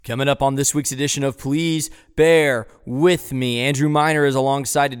Coming up on this week's edition of Please Bear With Me, Andrew Miner is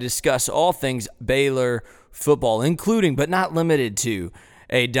alongside to discuss all things Baylor football, including but not limited to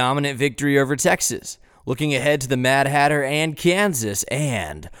a dominant victory over Texas, looking ahead to the Mad Hatter and Kansas,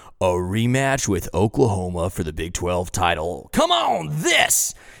 and a rematch with Oklahoma for the Big 12 title. Come on,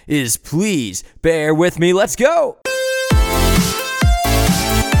 this is Please Bear With Me. Let's go!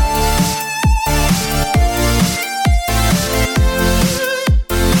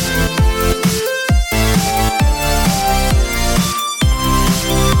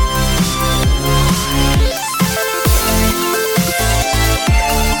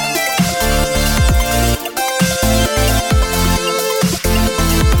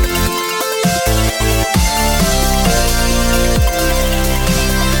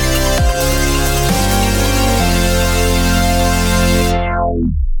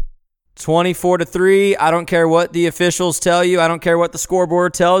 24-3. I don't care what the officials tell you. I don't care what the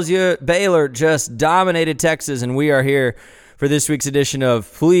scoreboard tells you. Baylor just dominated Texas, and we are here for this week's edition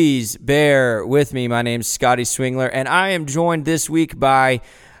of Please Bear With Me. My name's Scotty Swingler, and I am joined this week by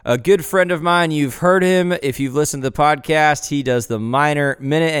a good friend of mine. You've heard him if you've listened to the podcast. He does the Miner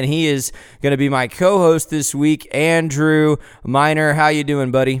Minute, and he is going to be my co-host this week. Andrew Miner, how you doing,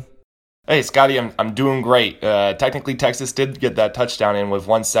 buddy? Hey, Scotty, I'm doing great. Technically, Texas did get that touchdown in with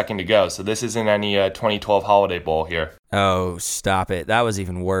 1 second to go, so this isn't any 2012 Holiday Bowl here. Oh, stop it. That was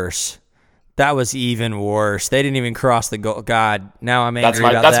even worse. They didn't even cross the goal. God, now I'm angry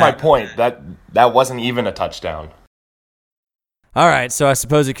about that. That's my point. That wasn't even a touchdown. All right, so I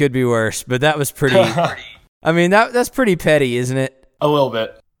suppose it could be worse, but that was pretty... I mean, that's pretty petty, isn't it? A little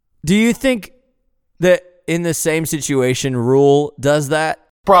bit. Do you think that in the same situation, Rule does that?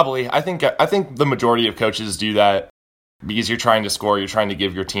 Probably. I think the majority of coaches do that because you're trying to score, you're trying to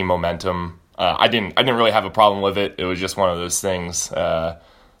give your team momentum. I didn't really have a problem with it. It was just one of those things that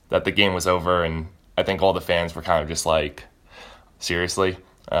the game was over, and I think all the fans were kind of just like, seriously.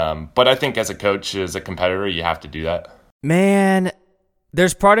 But I think as a coach, as a competitor, you have to do that. Man,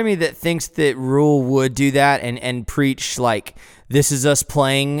 there's part of me that thinks that Rule would do that and preach like, this is us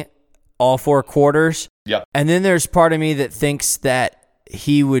playing all 4 quarters. Yep. And then there's part of me that thinks that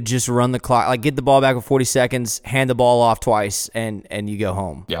he would just run the clock, like get the ball back with 40 seconds, hand the ball off twice, and you go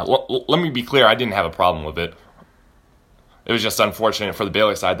home. Yeah, well, let me be clear. I didn't have a problem with it. It was just unfortunate for the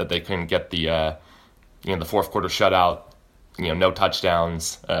Baylor side that they couldn't get the fourth quarter shutout. No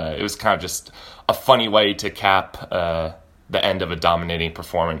touchdowns. It was kind of just a funny way to cap the end of a dominating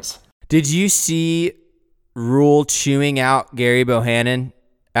performance. Did you see Rule chewing out Gary Bohannon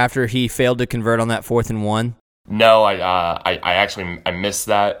after he failed to convert on that 4th and 1? No, I missed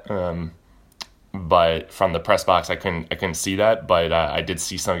that, but from the press box I couldn't see that, but I did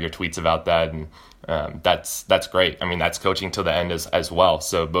see some of your tweets about that, and that's great. I mean, that's coaching till the end as well.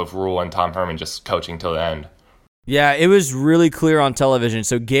 So both Rule and Tom Herman just coaching till the end. Yeah, it was really clear on television.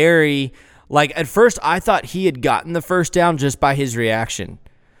 So Gary, like at first I thought he had gotten the first down just by his reaction.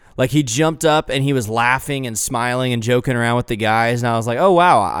 Like he jumped up and he was laughing and smiling and joking around with the guys. And I was like, oh,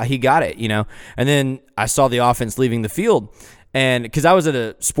 wow, he got it, And then I saw the offense leaving the field. And because I was at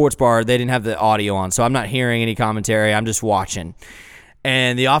a sports bar, they didn't have the audio on. So I'm not hearing any commentary. I'm just watching.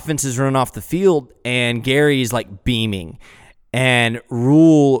 And the offense is running off the field and Gary's like beaming. And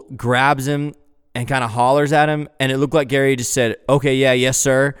Rule grabs him and kind of hollers at him. And it looked like Gary just said, okay, yeah, yes,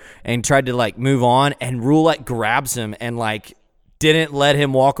 sir. And tried to like move on. And Rule like grabs him and like didn't let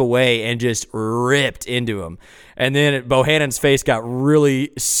him walk away and just ripped into him. And then Bohannon's face got really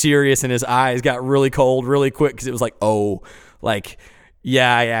serious and his eyes got really cold really quick because it was like, oh, like,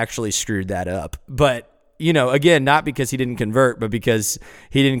 yeah, I actually screwed that up. But, again, not because he didn't convert, but because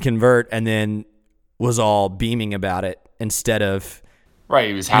he didn't convert and then was all beaming about it instead of... Right,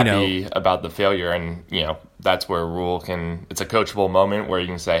 he was happy about the failure, and, that's where Rule it's a coachable moment where you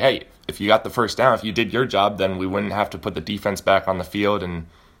can say, hey, if you got the first down, if you did your job, then we wouldn't have to put the defense back on the field and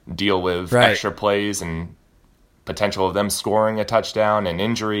deal with extra plays and potential of them scoring a touchdown and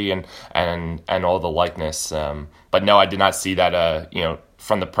injury and all the likeness. But no, I did not see that,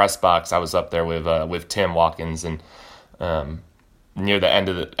 from the press box. I was up there with Tim Watkins, and near the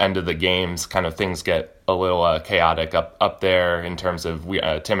end of the games, kind of things get a little chaotic up there in terms of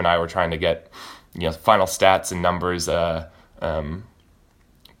Tim and I were trying to get final stats and numbers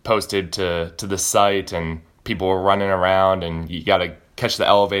posted to the site, and people were running around, and you got to catch the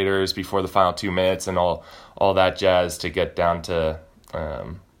elevators before the final 2 minutes and all that jazz to get down to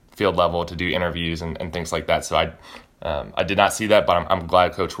field level to do interviews and things like that. So I did not see that, but I'm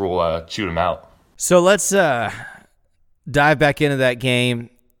glad Coach Rule chewed him out. So let's dive back into that game.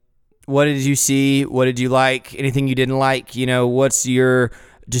 What did you see? What did you like? Anything you didn't like? What's your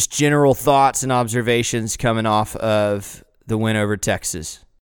just general thoughts and observations coming off of the win over Texas.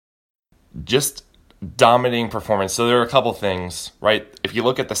 Just dominating performance. So there are a couple things, right? If you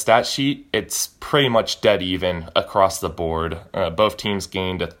look at the stat sheet, it's pretty much dead even across the board. Both teams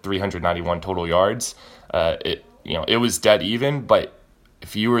gained 391 total yards. It was dead even, but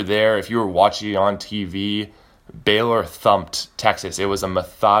if you were there, if you were watching on TV, Baylor thumped Texas. It was a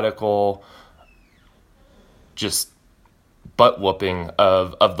methodical, just butt whooping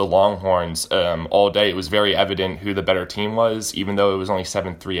of the Longhorns all day. It was very evident who the better team was, even though it was only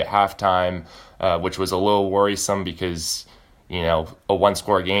 7-3 at halftime, which was a little worrisome because, a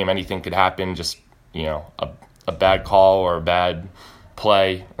one-score game, anything could happen. Just, a bad call or a bad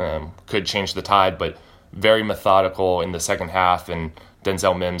play could change the tide, but very methodical in the second half, and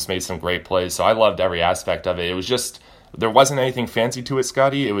Denzel Mims made some great plays. So I loved every aspect of it. It was just, there wasn't anything fancy to it,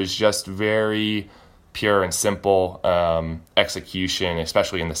 Scotty. It was just very pure and simple execution,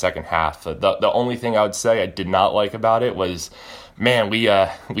 especially in the second half. The only thing I would say I did not like about it was, man,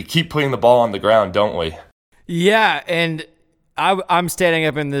 we keep putting the ball on the ground, don't we? Yeah, and I'm standing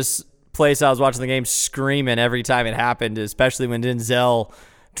up in this place I was watching the game screaming every time it happened, especially when Denzel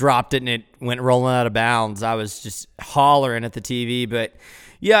dropped it and it went rolling out of bounds. I was just hollering at the TV. But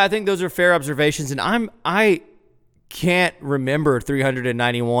yeah, I think those are fair observations, and I can't remember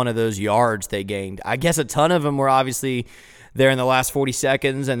 391 of those yards they gained. I guess a ton of them were obviously there in the last 40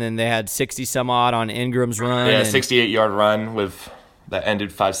 seconds, and then they had 60 some odd on Ingram's run. Yeah, 68-yard run that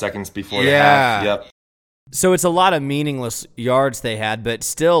ended 5 seconds before the half. Yep. So it's a lot of meaningless yards they had, but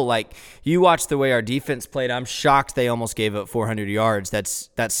still, like, you watch the way our defense played, I'm shocked they almost gave up 400 yards. That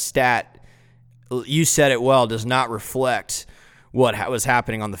stat, you said it well, does not reflect what was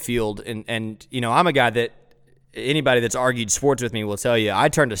happening on the field. And I'm a guy that anybody that's argued sports with me will tell you I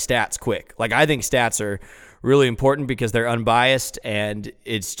turn to stats quick. Like, I think stats are really important because they're unbiased and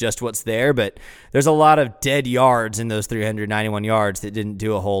it's just what's there. But there's a lot of dead yards in those 391 yards that didn't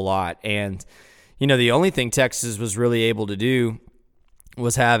do a whole lot. And, the only thing Texas was really able to do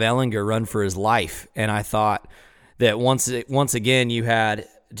was have Ehlinger run for his life. And I thought that once again you had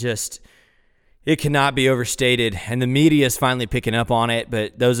just, it cannot be overstated, and the media is finally picking up on it,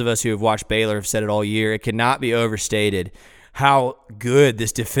 but those of us who have watched Baylor have said it all year, it cannot be overstated how good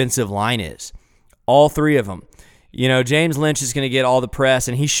this defensive line is. All three of them. James Lynch is going to get all the press,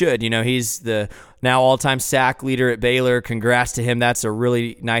 and he should. He's the now all-time sack leader at Baylor. Congrats to him. That's a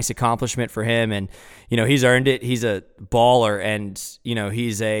really nice accomplishment for him, and, he's earned it. He's a baller, and,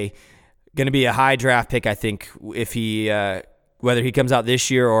 he's going to be a high draft pick, I think, if he whether he comes out this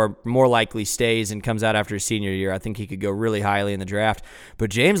year or more likely stays and comes out after his senior year. I think he could go really highly in the draft.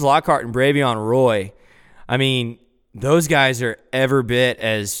 But James Lockhart and Bravion Roy, I mean, those guys are every bit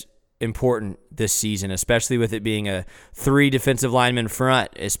as important this season, especially with it being a 3 defensive lineman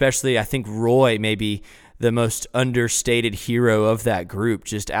front. Especially, I think Roy may be the most understated hero of that group,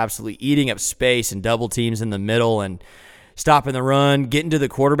 just absolutely eating up space and double teams in the middle and stopping the run, getting to the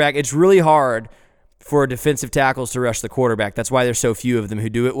quarterback. It's really hard for defensive tackles to rush the quarterback. That's why there's so few of them who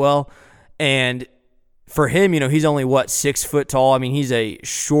do it well. And for him, he's only, 6 foot tall? I mean, he's a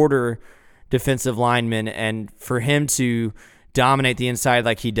shorter defensive lineman, and for him to dominate the inside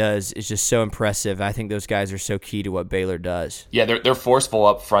like he does is just so impressive. I think those guys are so key to what Baylor does. Yeah, they're forceful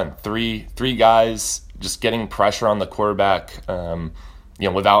up front. Three guys just getting pressure on the quarterback,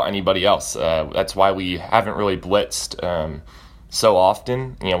 without anybody else. That's why we haven't really blitzed so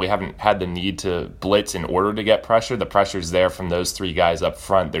often. We haven't had the need to blitz in order to get pressure. The pressure's there from those 3 guys up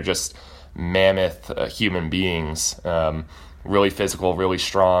front. They're just mammoth human beings, really physical, really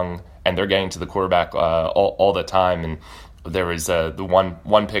strong, and they're getting to the quarterback all the time. And there was the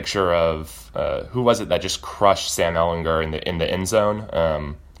one picture of who was it that just crushed Sam Ehlinger in the end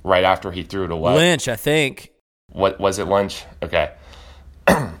zone right after he threw it away? Lynch, I think. What was it, Lynch? Okay,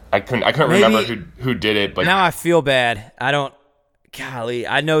 I couldn't remember who did it, but now I feel bad. Golly,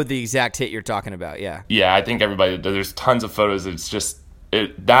 I know the exact hit you're talking about. Yeah. Yeah, I think everybody. There's tons of photos. It's just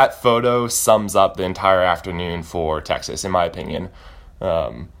that photo sums up the entire afternoon for Texas, in my opinion.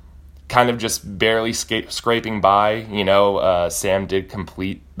 Kind of just barely scraping by. Sam did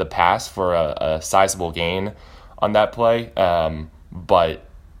complete the pass for a sizable gain on that play. But,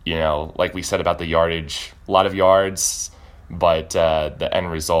 like we said about the yardage, a lot of yards, but the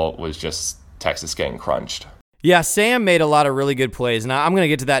end result was just Texas getting crunched. Yeah, Sam made a lot of really good plays, and I'm going to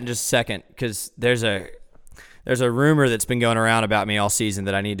get to that in just a second because there's a rumor that's been going around about me all season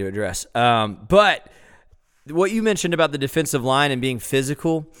that I need to address. But what you mentioned about the defensive line and being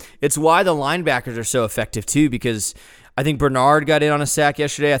physical, it's why the linebackers are so effective too, because I think Bernard got in on a sack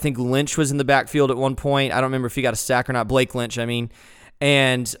yesterday. I think Lynch was in the backfield at one point. I don't remember if he got a sack or not. Blake Lynch, I mean.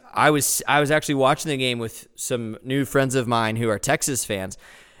 And I was actually watching the game with some new friends of mine who are Texas fans,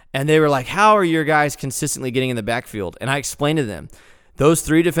 and they were like, how are your guys consistently getting in the backfield? And I explained to them, those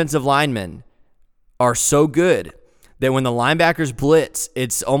 3 defensive linemen are so good that when the linebackers blitz,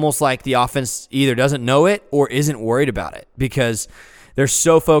 it's almost like the offense either doesn't know it or isn't worried about it, because they're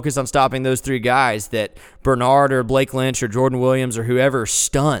so focused on stopping those 3 guys that Bernard or Blake Lynch or Jordan Williams or whoever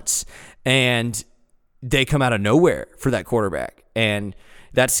stunts, and they come out of nowhere for that quarterback. And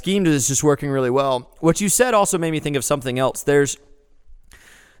that scheme is just working really well. What you said also made me think of something else. There's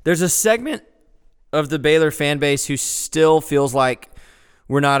a segment of the Baylor fan base who still feels like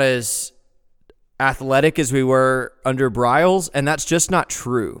we're not as athletic as we were under Briles, and that's just not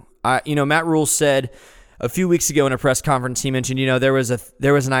true. Matt Rule said a few weeks ago in a press conference, he mentioned, there was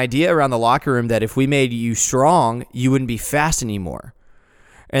an idea around the locker room that if we made you strong, you wouldn't be fast anymore.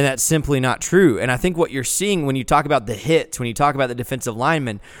 And that's simply not true. And I think what you're seeing when you talk about the hits, when you talk about the defensive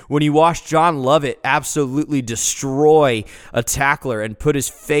linemen, when you watch John Lovett absolutely destroy a tackler and put his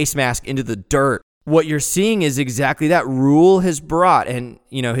face mask into the dirt, what you're seeing is exactly that. Rule has brought, and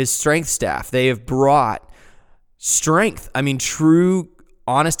his strength staff, they have brought strength. I mean, true,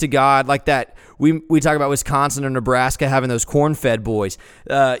 honest to God, like that. We talk about Wisconsin or Nebraska having those corn-fed boys.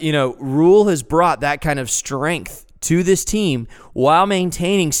 Rule has brought that kind of strength to this team while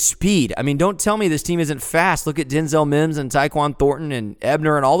maintaining speed. I mean, don't tell me this team isn't fast. Look at Denzel Mims and Tyquan Thornton and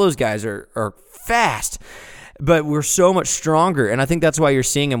Ebner, and all those guys are fast. But we're so much stronger, and I think that's why you're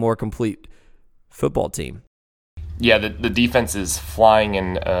seeing a more complete football team. Yeah, the defense is flying,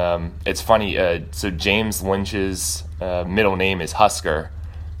 and it's funny. So James Lynch's middle name is Husker.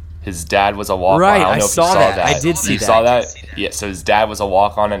 His dad was a walk-on. Right, I don't know I if saw you saw that. that. I did see you that. saw that? Yeah, so his dad was a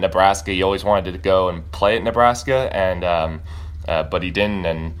walk-on at Nebraska. He always wanted to go and play at Nebraska, and but he didn't,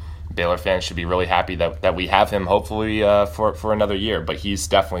 and Baylor fans should be really happy that we have him, hopefully, for another year. But he's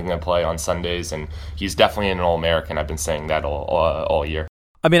definitely going to play on Sundays, and he's definitely an All-American. I've been saying that all year.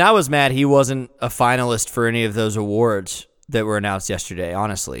 I mean, I was mad he wasn't a finalist for any of those awards that were announced yesterday,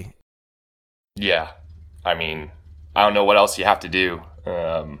 honestly. Yeah. I mean, I don't know what else you have to do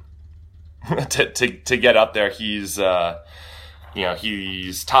to get up there. He's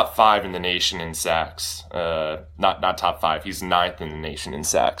he's top 5 in the nation in sacks. Not top 5. He's 9th in the nation in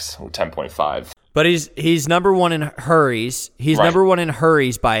sacks, 10.5. But he's number 1 in hurries. He's right. number 1 in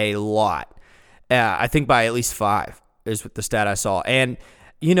hurries by a lot. I think by at least 5 is what the stat I saw. And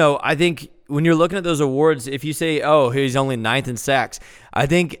I think when you're looking at those awards, if you say, oh, he's only 9th in sacks, I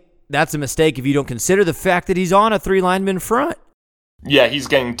think that's a mistake if you don't consider the fact that he's on a 3 lineman front. Yeah, he's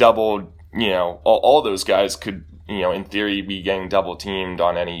getting doubled. All those guys could, in theory, be getting double teamed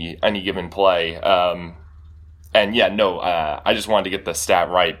on any given play. I just wanted to get the stat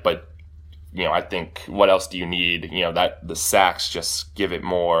right, but I think what else do you need? That the sacks just give it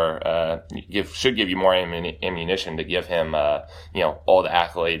more, should give you more ammunition to give him, all the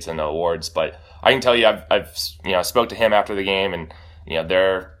accolades and the awards. But I can tell you, I've spoke to him after the game, and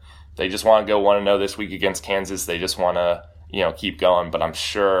they just want to go 1-0 this week against Kansas. They just want to keep going. But I'm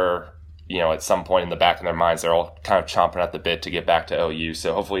sure at some point in the back of their minds, they're all kind of chomping at the bit to get back to OU.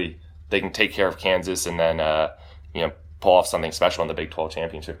 So hopefully they can take care of Kansas and then pull off something special in the Big 12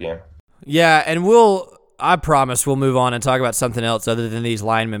 championship game. Yeah, and I promise we'll move on and talk about something else other than these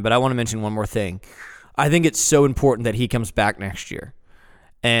linemen, but I want to mention one more thing. I think it's so important that he comes back next year.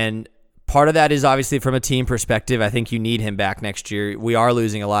 And part of that is obviously from a team perspective. I think you need him back next year. We are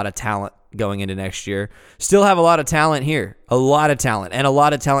losing a lot of talent going into next year. Still have a lot of talent here, a lot of talent, and a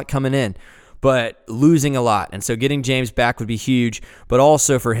lot of talent coming in, but losing a lot. And so getting James back would be huge, but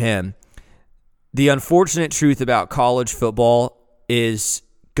also for him. The unfortunate truth about college football is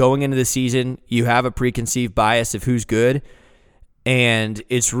going into the season, you have a preconceived bias of who's good, and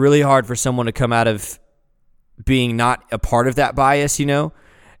it's really hard for someone to come out of being not a part of that bias,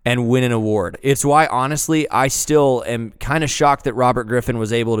 and win an award. It's why, honestly, I still am kind of shocked that Robert Griffin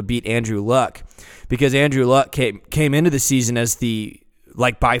was able to beat Andrew Luck, because Andrew Luck came into the season as the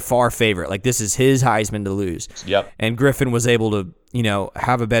by far favorite. This is his Heisman to lose. Yep. And Griffin was able to,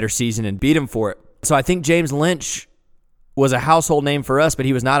 have a better season and beat him for it. So I think James Lynch was a household name for us, but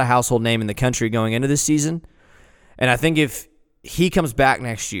he was not a household name in the country going into this season. And I think if he comes back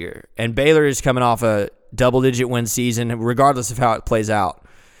next year, and Baylor is coming off a double-digit win season, regardless of how it plays out,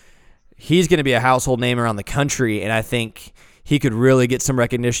 he's going to be a household name around the country, and I think he could really get some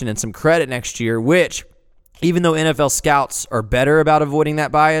recognition and some credit next year, which, even though NFL scouts are better about avoiding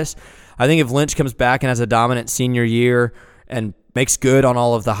that bias, I think if Lynch comes back and has a dominant senior year and makes good on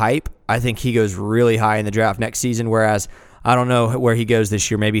all of the hype, I think he goes really high in the draft next season, whereas I don't know where he goes this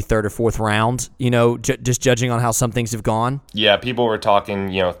year, maybe third or fourth round, just judging on how some things have gone. Yeah, people were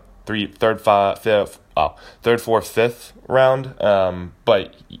talking, third, fourth, fifth round.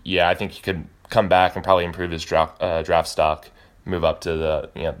 But yeah, I think he could come back and probably improve his draft stock, move up to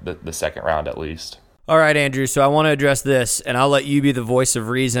the second round at least. All right, Andrew, so I want to address this, and I'll let you be the voice of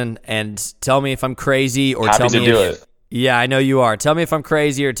reason and tell me if I'm crazy or tell me Happy to do it. Yeah, I know you are. Tell me if I'm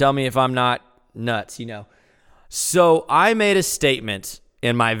crazy or tell me if I'm not nuts, So I made a statement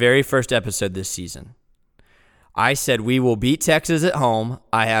in my very first episode this season. I said we will beat Texas at home.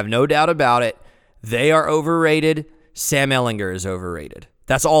 I have no doubt about it. They are overrated. Sam Ehlinger is overrated.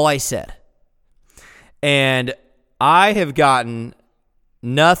 That's all I said. And I have gotten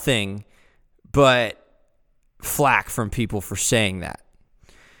nothing but flack from people for saying that.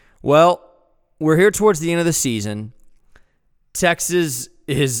 Well, we're here towards the end of the season. Texas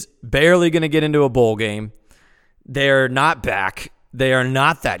is barely going to get into a bowl game. They're not back. They are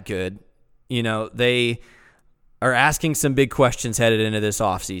not that good. They are asking some big questions headed into this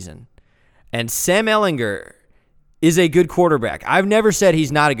offseason. And Sam Ehlinger is a good quarterback. I've never said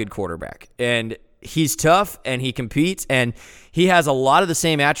he's not a good quarterback. And he's tough, and he competes, and he has a lot of the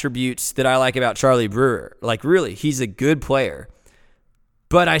same attributes that I like about Charlie Brewer. Like, really, he's a good player.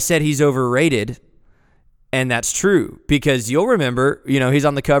 But I said he's overrated, and that's true, because you'll remember, he's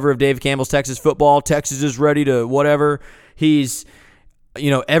on the cover of Dave Campbell's Texas Football. Texas is ready to whatever. He's,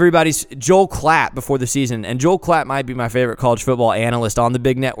 everybody's Joel Klatt before the season, and Joel Klatt might be my favorite college football analyst on the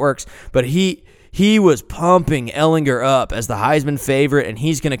big networks, but he was pumping Ehlinger up as the Heisman favorite, and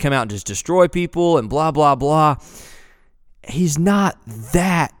he's going to come out and just destroy people and blah, blah, blah. He's not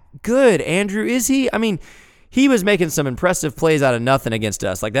that good, Andrew, is he? I mean, he was making some impressive plays out of nothing against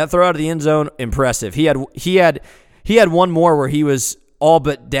us. Like that throw out of the end zone, impressive. He had one more where he was all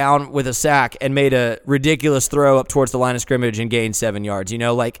but down with a sack and made a ridiculous throw up towards the line of scrimmage and gained 7 yards.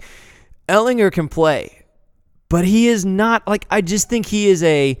 Ehlinger can play, but he is not, I just think he is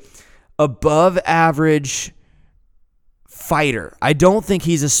a above average fighter. I don't think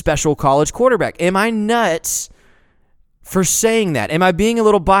he's a special college quarterback. Am I nuts for saying that? Am I being a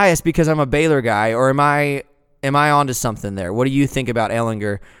little biased because I'm a Baylor guy, or am I onto something there? What do you think about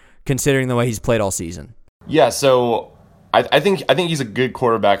Ehlinger, considering the way he's played all season? Yeah, so I think he's a good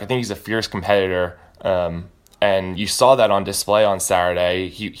quarterback. I think he's a fierce competitor, and you saw that on display on Saturday.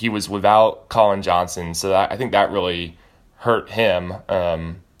 He was without Colin Johnson, so I think that really hurt him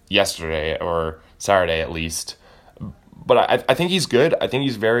yesterday, or Saturday at least. But I think he's good. I think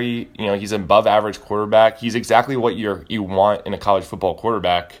he's very, he's an above average quarterback. He's exactly what you want in a college football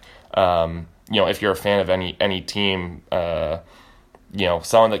quarterback. If you're a fan of any team,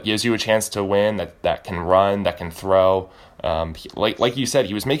 someone that gives you a chance to win, that can run, that can throw. Like you said,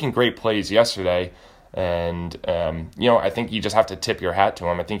 he was making great plays yesterday, and I think you just have to tip your hat to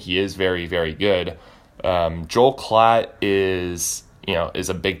him. I think he is very, very good. Joel Klatt is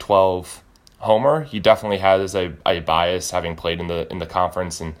a Big 12 homer. He definitely has a bias, having played in the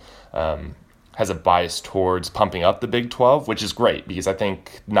conference, and has a bias towards pumping up the Big 12, which is great because I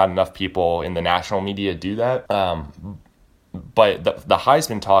think not enough people in the national media do that. But the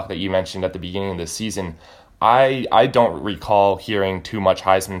Heisman talk that you mentioned at the beginning of the season, I don't recall hearing too much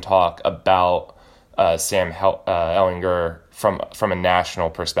Heisman talk about Sam Ehlinger from a national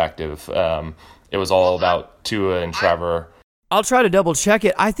perspective. It was all about Tua and Trevor. I'll try to double check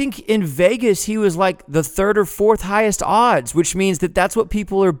it. I think in Vegas he was like the third or fourth highest odds, which means that's what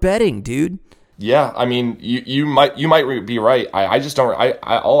people are betting, dude. Yeah, I mean, you might be right. I just don't.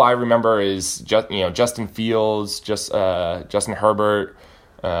 All I remember is Justin Fields, Justin Herbert,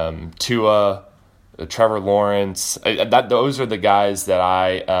 Tua, Trevor Lawrence. Those are the guys that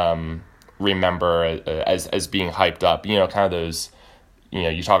I remember as being hyped up. Kind of those.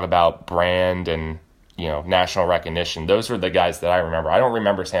 You talk about brand and national recognition. Those were the guys that I remember. I don't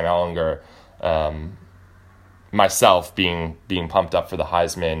remember Sam Ehlinger myself being pumped up for the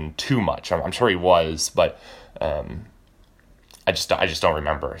Heisman too much. I'm sure he was, but I just don't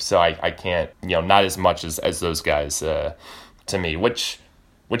remember. So I can't, not as much as those guys to me, which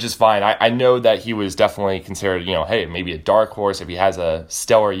is fine. I know that he was definitely considered, hey, maybe a dark horse. If he has a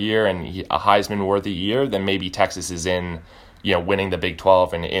stellar year and a Heisman worthy year, then maybe Texas is in, winning the Big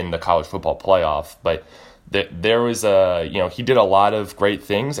 12 and in the college football playoff. But there was he did a lot of great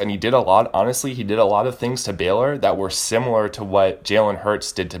things, and he did a lot of things to Baylor that were similar to what Jalen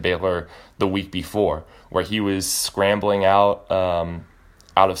Hurts did to Baylor the week before, where he was scrambling out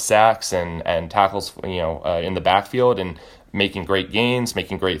of sacks and tackles, in the backfield, and making great gains,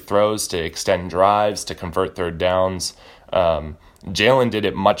 making great throws to extend drives, to convert third downs. Jalen did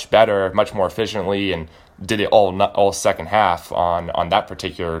it much better, much more efficiently, and did it all second half on that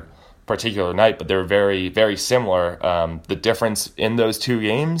particular night, but they're very, very similar. The difference in those two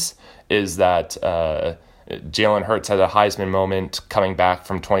games is that Jalen Hurts had a Heisman moment coming back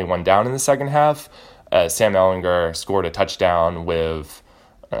from 21 down in the second half. Sam Ehlinger scored a touchdown with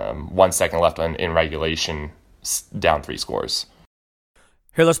 1 second left in regulation, down 3 scores.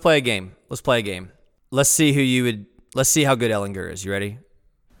 Here, let's play a game. Let's see how good Ehlinger is. You ready?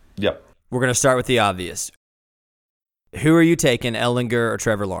 Yep. We're going to start with the obvious. Who are you taking, Ehlinger or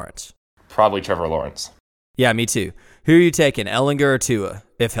Trevor Lawrence? Probably Trevor Lawrence. Yeah, me too. Who are you taking, Ehlinger or Tua,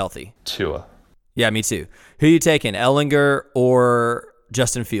 if healthy? Tua. Yeah, me too. Who are you taking, Ehlinger or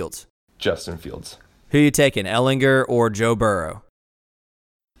Justin Fields? Justin Fields. Who are you taking, Ehlinger or Joe Burrow?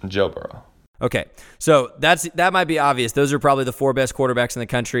 Joe Burrow. Okay, so that might be obvious. Those are probably the 4 best quarterbacks in the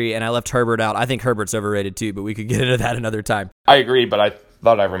country, and I left Herbert out. I think Herbert's overrated too, but we could get into that another time. I agree, but I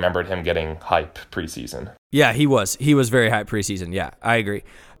thought I remembered him getting hype preseason. Yeah, he was. He was very hype preseason. Yeah, I agree.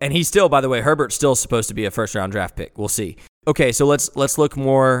 And he's still, by the way, Herbert's still supposed to be a first-round draft pick. We'll see. Okay, so let's look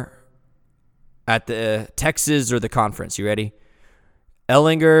more at the Texas or the conference. You ready?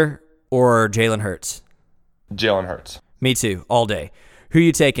 Ehlinger or Jalen Hurts? Jalen Hurts. Me too, all day. Who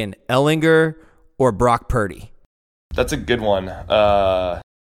you taking, Ehlinger or Brock Purdy? That's a good one. It's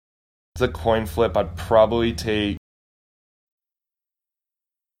a coin flip. I'd probably take...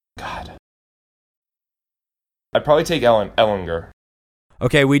 I'd probably take Ehlinger.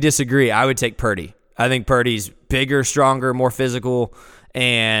 Okay, we disagree. I would take Purdy. I think Purdy's bigger, stronger, more physical,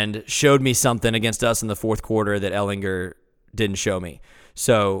 and showed me something against us in the fourth quarter that Ehlinger didn't show me.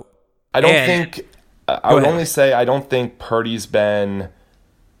 So I would only say I don't think Purdy's been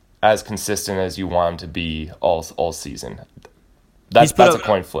as consistent as you want him to be all season. That's a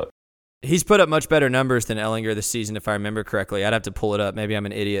coin flip. He's put up much better numbers than Ehlinger this season, if I remember correctly. I'd have to pull it up. Maybe I'm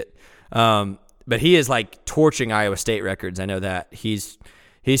an idiot. But he is like torching Iowa State records. I know that. He's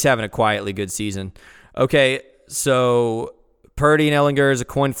having a quietly good season. Okay, so Purdy and Ehlinger is a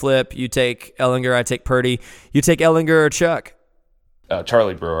coin flip. You take Ehlinger, I take Purdy. You take Ehlinger or Chuck?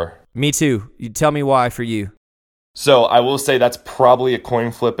 Charlie Brewer. Me too. You tell me why for you. So I will say that's probably a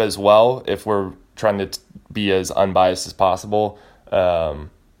coin flip as well if we're trying to be as unbiased as possible.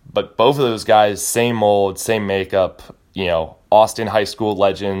 But both of those guys, same mold, same makeup, Austin high school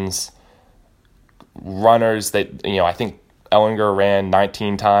legends, runners that, I think Ehlinger ran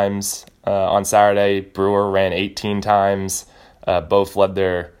 19 times on Saturday. Brewer ran 18 times. Both led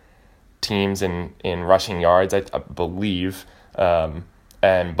their teams in rushing yards, I believe.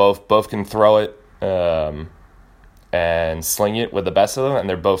 And both can throw it and sling it with the best of them, and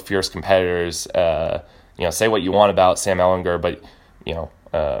they're both fierce competitors. Say what you want about Sam Ehlinger, but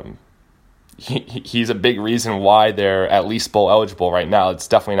he's a big reason why they're at least bowl eligible right now. It's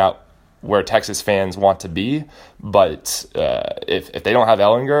definitely not where Texas fans want to be, but if they don't have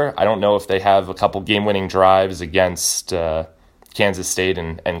Ehlinger, I don't know if they have a couple game-winning drives against Kansas State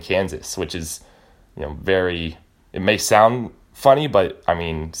and Kansas, which is very. It may sound funny, but I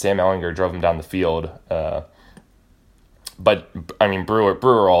mean Sam Ehlinger drove him down the field. But I mean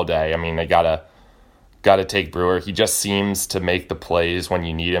Brewer all day. I mean they gotta take Brewer. He just seems to make the plays when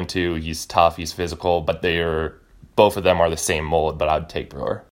you need him to. He's tough, he's physical, but both of them are the same mold. But I'd take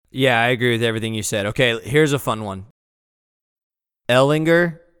Brewer. Yeah, I agree with everything you said. Okay, here's a fun one: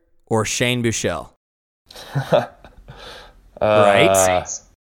 Ehlinger or Shane Buechele? Right.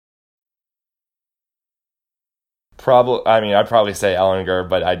 Probably. I mean, I'd probably say Ehlinger,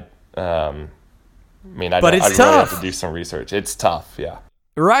 but I'd really have to do some research. It's tough, yeah.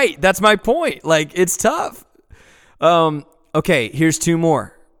 Right, that's my point. Like, it's tough. Okay, here's 2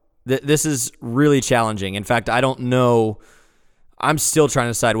 more. This is really challenging. In fact, I don't know. I'm still trying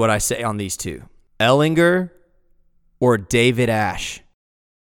to decide what I say on these 2. Ehlinger or David Ash?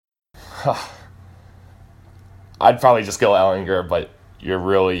 I'd probably just go Ehlinger, but you're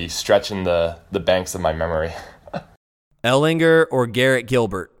really stretching the banks of my memory. Ehlinger or Garrett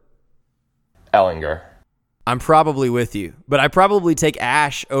Gilbert? Ehlinger. I'm probably with you, but I probably take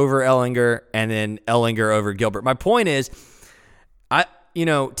Ash over Ehlinger and then Ehlinger over Gilbert. My point is,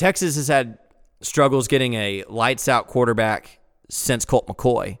 Texas has had struggles getting a lights-out quarterback since Colt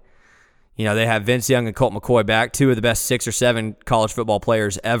McCoy. They have Vince Young and Colt McCoy back, 2 of the best 6 or 7 college football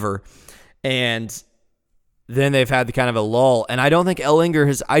players ever, and then they've had the kind of a lull. And I don't think Ehlinger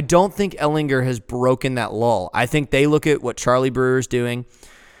has broken that lull. I think they look at what Charlie Brewer's doing.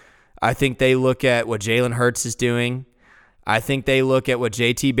 I think they look at what Jalen Hurts is doing. I think they look at what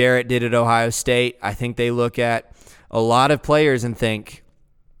JT Barrett did at Ohio State. I think they look at a lot of players and think,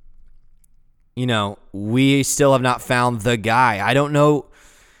 we still have not found the guy. I don't know.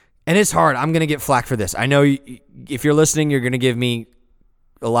 And it's hard. I'm going to get flack for this. I know if you're listening, you're going to give me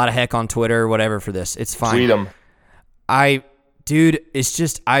a lot of heck on Twitter or whatever for this. It's fine. Tweet him. Dude, it's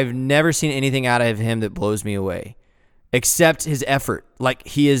just I've never seen anything out of him that blows me away, except his effort. Like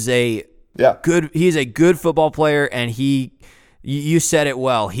he is a good football player, and you said it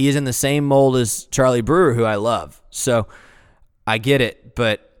well. He is in the same mold as Charlie Brewer, who I love. So I get it,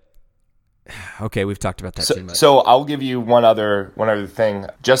 but okay, we've talked about that too much. So I'll give you one other thing.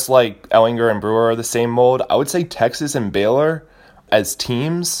 Just like Ehlinger and Brewer are the same mold, I would say Texas and Baylor as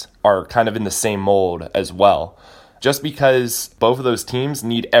teams are kind of in the same mold as well. Just because both of those teams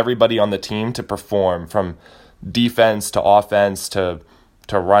need everybody on the team to perform, from defense to offense to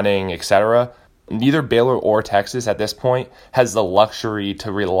running, etc. Neither Baylor or Texas at this point has the luxury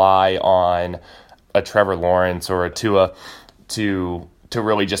to rely on a Trevor Lawrence or a Tua to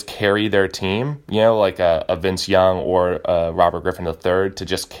really just carry their team, like a Vince Young or a Robert Griffin III to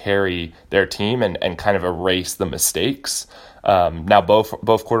just carry their team and kind of erase the mistakes. Now both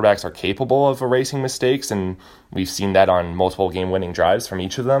quarterbacks are capable of erasing mistakes, and we've seen that on multiple game-winning drives from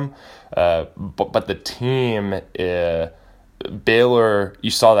each of them. But the team, Baylor,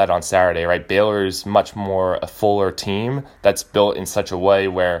 you saw that on Saturday, right? Baylor's much more a fuller team that's built in such a way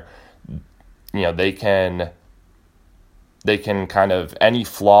where they can kind of, any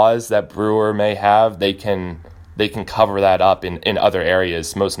flaws that Brewer may have, they can cover that up in other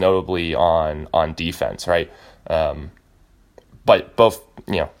areas, most notably on defense, right? But both,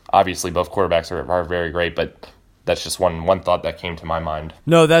 obviously both quarterbacks are very great, but that's just one thought that came to my mind.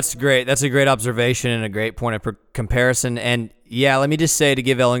 No, that's great. That's a great observation and a great point of comparison. And yeah, let me just say, to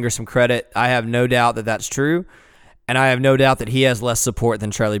give Ehlinger some credit, I have no doubt that that's true. And I have no doubt that he has less support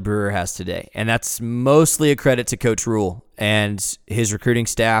than Charlie Brewer has today. And that's mostly a credit to Coach Rule and his recruiting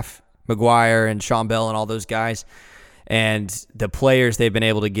staff, McGuire and Sean Bell and all those guys, and the players they've been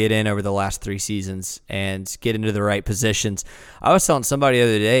able to get in over the last 3 seasons and get into the right positions. I was telling somebody the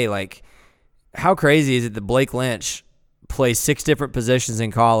other day, like, how crazy is it that Blake Lynch plays 6 different positions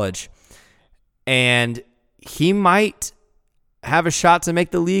in college, and he might have a shot to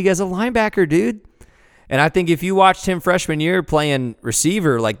make the league as a linebacker, dude. And I think if you watched him freshman year playing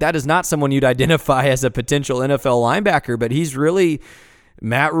receiver, like, that is not someone you'd identify as a potential NFL linebacker, but he's really,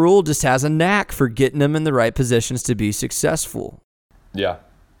 Matt Rule just has a knack for getting them in the right positions to be successful. Yeah,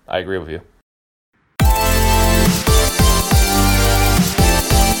 I agree with you.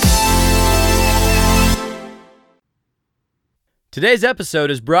 Today's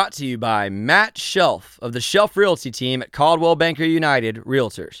episode is brought to you by Matt Shelf of the Shelf Realty team at Caldwell Banker United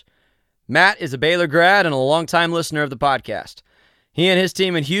Realtors. Matt is a Baylor grad and a longtime listener of the podcast. He and his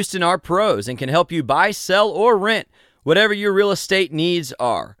team in Houston are pros and can help you buy, sell, or rent whatever your real estate needs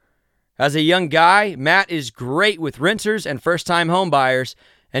are. As a young guy, Matt is great with renters and first-time home buyers,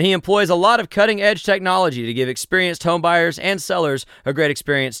 and he employs a lot of cutting-edge technology to give experienced home buyers and sellers a great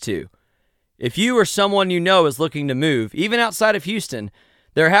experience too. If you or someone you know is looking to move, even outside of Houston,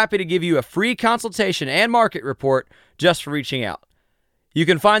 they're happy to give you a free consultation and market report just for reaching out. You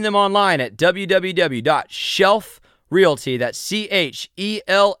can find them online at www.shelfrealty, that's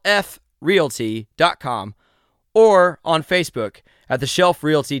CHELF realty.com, or on Facebook at the Shelf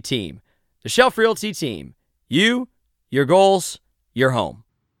Realty Team. The Shelf Realty Team. You, your goals, your home.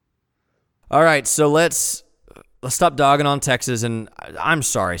 All right, so let's stop dogging on Texas, and I'm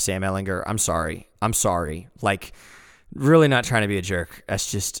sorry, Sam Ehlinger. I'm sorry. Like, really not trying to be a jerk.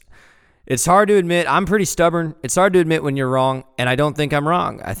 That's just, it's hard to admit. I'm pretty stubborn. It's hard to admit when you're wrong, and I don't think I'm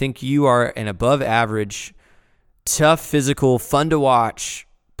wrong. I think you are an above average, tough, physical, fun to watch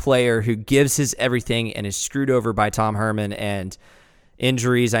player who gives his everything and is screwed over by Tom Herman, and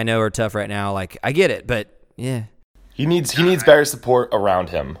injuries I know are tough right now. Like, I get it, but yeah. He needs better support around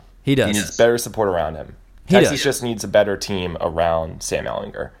him. He does. He needs better support around him. Texas just needs a better team around Sam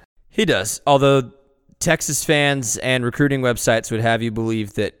Ehlinger. He does, although Texas fans and recruiting websites would have you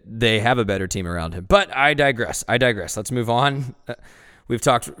believe that they have a better team around him. But I digress. Let's move on. We've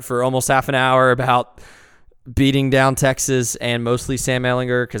talked for almost half an hour about beating down Texas and mostly Sam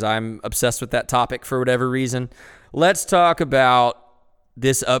Ehlinger because I'm obsessed with that topic for whatever reason. Let's talk about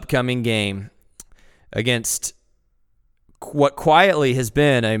this upcoming game against what quietly has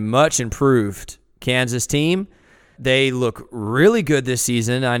been a much improved Kansas team. They look really good this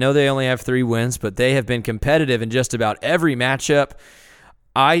season. I know they only have 3 wins, but they have been competitive in just about every matchup.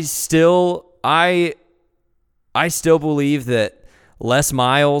 I still believe that Les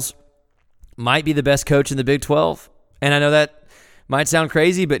Miles might be the best coach in the Big 12. And I know that might sound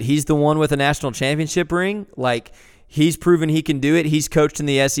crazy, but he's the one with a national championship ring. Like, he's proven he can do it. He's coached in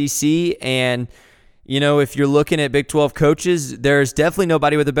the SEC, and if you're looking at Big 12 coaches, there's definitely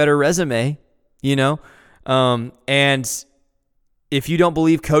nobody with a better resume, and if you don't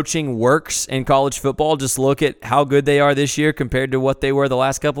believe coaching works in college football, just look at how good they are this year compared to what they were the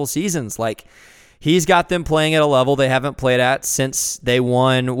last couple of seasons. Like, he's got them playing at a level they haven't played at since they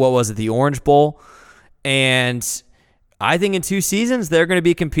won, the Orange Bowl. And I think in 2 seasons, they're going to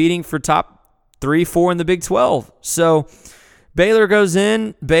be competing for top 3, 4 in the Big 12. So Baylor goes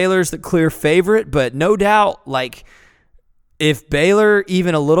in. Baylor's the clear favorite, but no doubt, like, if Baylor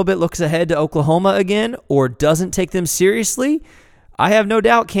even a little bit looks ahead to Oklahoma again or doesn't take them seriously, I have no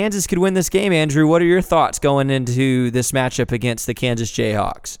doubt Kansas could win this game. Andrew, what are your thoughts going into this matchup against the Kansas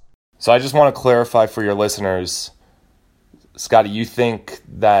Jayhawks? So I just want to clarify for your listeners, Scotty, you think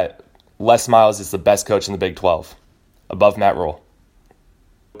that Les Miles is the best coach in the Big 12, above Matt Rhule?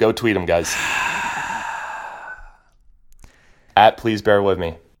 Go tweet him, guys. Please bear with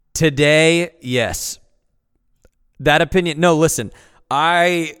me. Today, yes. That opinion. No, listen.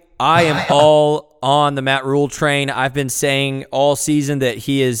 I am all on the Matt Rhule train. I've been saying all season that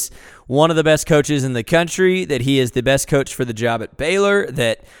he is one of the best coaches in the country, that he is the best coach for the job at Baylor,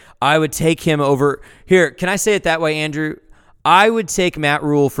 that I would take him over. Here, can I say it that way, Andrew? I would take Matt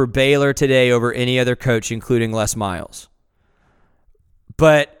Rhule for Baylor today over any other coach, including Les Miles.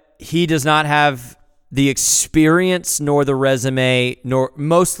 But he does not have the experience nor the resume, nor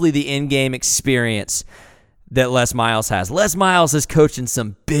mostly the in-game experience that Les Miles has. Les Miles has coached in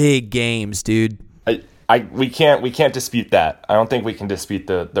some big games, dude. We can't dispute that. I don't think we can dispute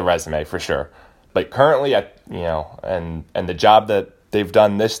the resume for sure. But currently, and the job that they've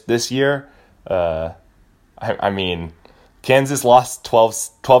done this year, I mean, Kansas lost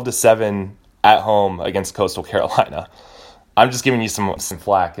 12-7 at home against Coastal Carolina. I'm just giving you some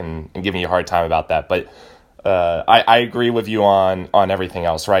flack and giving you a hard time about that. But I agree with you on everything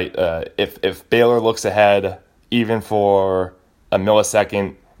else, right? If Baylor looks ahead, even for a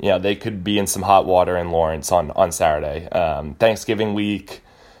millisecond, they could be in some hot water in Lawrence on Saturday. Thanksgiving week,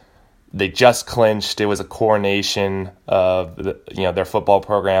 they just clinched. It was a coronation of their football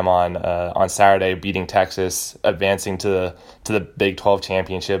program on Saturday, beating Texas, advancing to the Big 12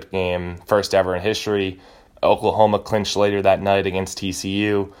 championship game, first ever in history. Oklahoma clinched later that night against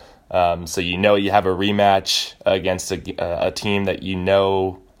TCU. So you have a rematch against a team that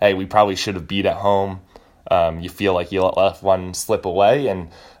hey, we probably should have beat at home. You feel like you let one slip away, and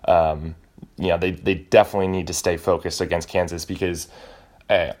they definitely need to stay focused against Kansas because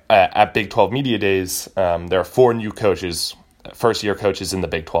at Big 12 Media Days, there are 4 new coaches, first-year coaches in the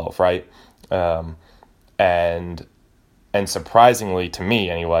Big 12, right? And surprisingly to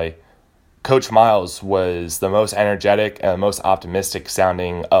me, anyway, Coach Miles was the most energetic and most optimistic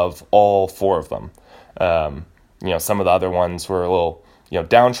sounding of all 4 of them. Some of the other ones were a little,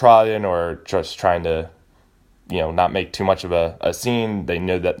 downtrodden or just trying to, not make too much of a scene. They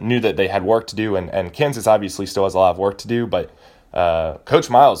knew that they had work to do, and Kansas obviously still has a lot of work to do. But Coach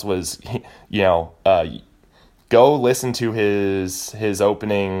Miles was, go listen to his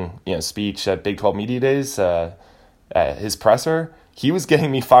opening, speech at Big 12 Media Days, at his presser. He was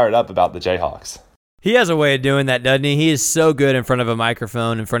getting me fired up about the Jayhawks. He has a way of doing that, doesn't he? He is so good in front of a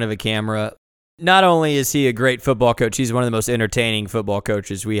microphone, in front of a camera. Not only is he a great football coach, he's one of the most entertaining football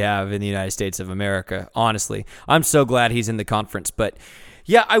coaches we have in the United States of America, honestly. I'm so glad he's in the conference. But,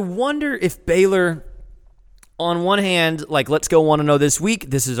 yeah, I wonder if Baylor, on one hand, like, let's go 1-0 this week.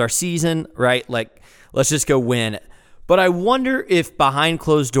 This is our season, right? Like, let's just go win. But I wonder if behind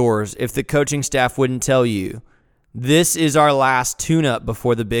closed doors, if the coaching staff wouldn't tell you, this is our last tune-up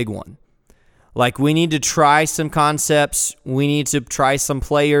before the big one. Like, we need to try some concepts. We need to try some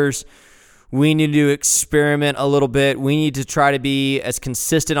players. We need to experiment a little bit. We need to try to be as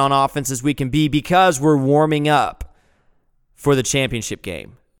consistent on offense as we can be because we're warming up for the championship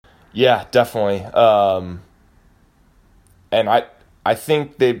game. Yeah, definitely. And I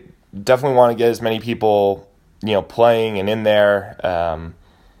think they definitely want to get as many people, playing and in there.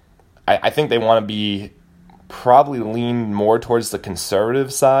 I think they want to be probably lean more towards the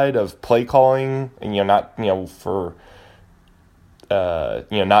conservative side of play calling, and not for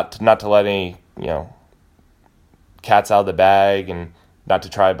not to let any cats out of the bag, and not to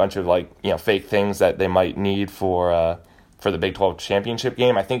try a bunch of fake things that they might need for the Big 12 championship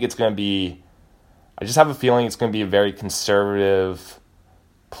game. I think it's going to be. I just have a feeling it's going to be a very conservative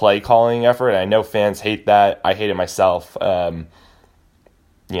play calling effort. And I know fans hate that. I hate it myself.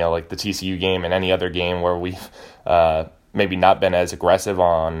 Like the TCU game and any other game where we've maybe not been as aggressive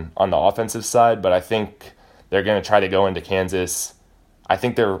on the offensive side, but I think they're going to try to go into Kansas. I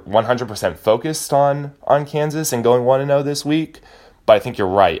think they're 100% focused on Kansas and going 1-0 this week, but I think you're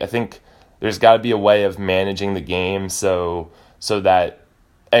right. I think there's got to be a way of managing the game so that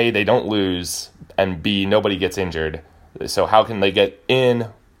A, they don't lose, and B, nobody gets injured. So how can they get in,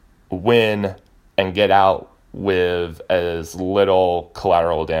 win, and get out with as little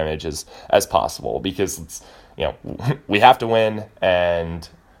collateral damage as possible? Because it's, we have to win, and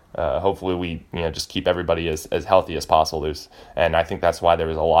hopefully we just keep everybody as healthy as possible. And I think that's why there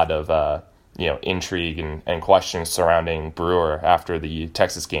was a lot of intrigue and questions surrounding Brewer after the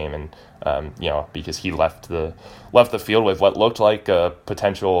Texas game, and because he left the field with what looked like a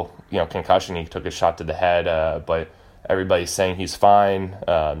potential concussion. He took a shot to the head, but everybody's saying he's fine.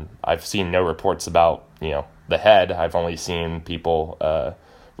 I've seen no reports about the head. I've only seen people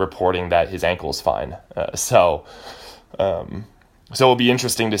reporting that his ankle's fine. So it'll be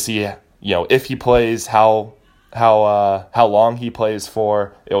interesting to see if he plays, how long he plays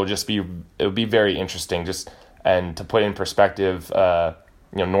for. It'll be very interesting. And to put in perspective,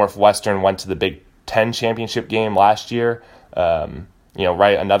 Northwestern went to the Big Ten championship game last year.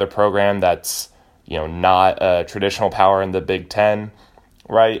 Right, another program that's not a traditional power in the Big Ten,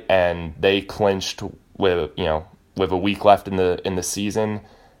 right? And they clinched with a week left in the season,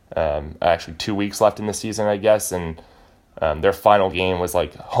 actually 2 weeks left in the season, I guess, and their final game was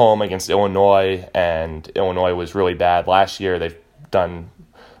like home against Illinois, and Illinois was really bad last year. They've done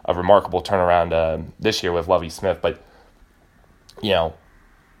a remarkable turnaround this year with Lovie Smith, but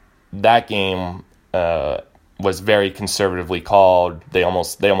that game was very conservatively called. They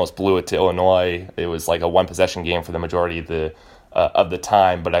almost blew it to Illinois. It was like a one possession game for the majority of the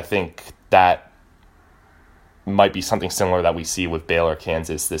time, but I think that might be something similar that we see with Baylor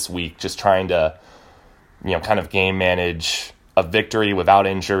Kansas this week, just trying to kind of game manage a victory without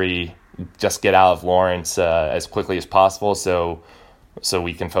injury, just get out of Lawrence as quickly as possible so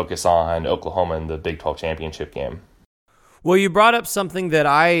we can focus on Oklahoma in the Big 12 championship game. Well, you brought up something that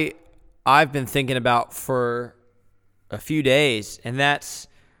I've been thinking about for a few days, and that's,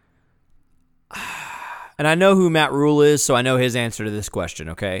 and I know who Matt Rule is, so I know his answer to this question,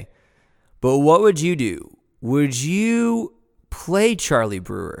 okay? But what would you do? Would you play Charlie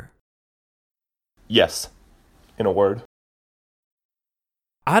Brewer? Yes, in a word.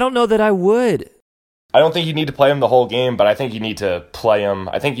 I don't know that I would. I don't think you need to play him the whole game, but I think you need to play him.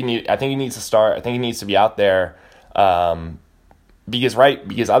 I think he needs to start. I think he needs to be out there.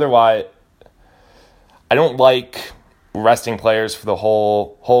 Because otherwise, I don't like resting players for the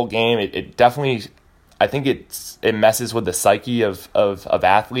whole game. It definitely, I think it messes with the psyche of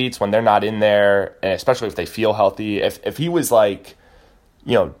athletes when they're not in there, and especially if they feel healthy. If he was like,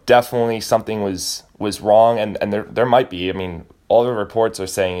 definitely something was wrong, and there might be. I mean, all the reports are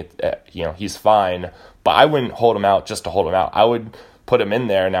saying he's fine, but I wouldn't hold him out just to hold him out. I would put him in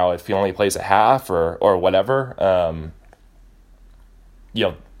there now if he only plays a half or whatever.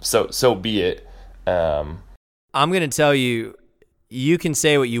 So be it. I'm going to tell you, you can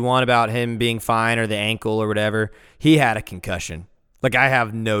say what you want about him being fine or the ankle or whatever. He had a concussion. Like, I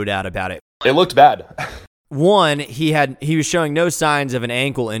have no doubt about it. It looked bad. One, he was showing no signs of an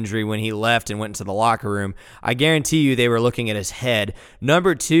ankle injury when he left and went into the locker room. I guarantee you they were looking at his head.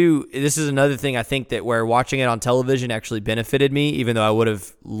 Number two, this is another thing I think that where watching it on television actually benefited me, even though I would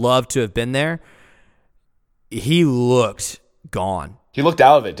have loved to have been there. He looked gone. He looked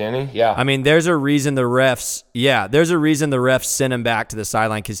out of it, didn't he? Yeah. I mean, there's a reason the refs sent him back to the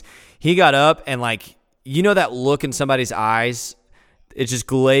sideline, because he got up and, like, that look in somebody's eyes, it just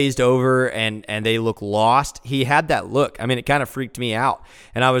glazed over and they look lost. He had that look. I mean, it kind of freaked me out.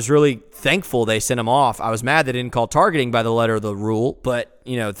 And I was really thankful they sent him off. I was mad they didn't call targeting by the letter of the rule, but,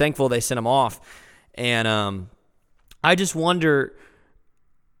 thankful they sent him off. And I just wonder,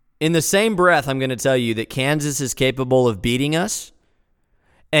 in the same breath, I'm going to tell you that Kansas is capable of beating us.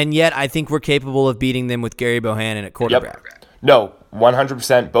 And yet, I think we're capable of beating them with Gary Bohannon at quarterback. Yep. No,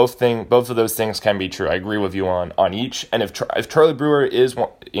 100%. Both of those things can be true. I agree with you on each. And if Charlie Brewer is,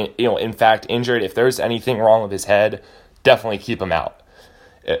 in fact, injured, if there's anything wrong with his head, definitely keep him out.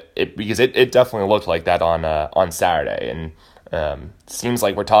 Because it definitely looked like that on Saturday. And seems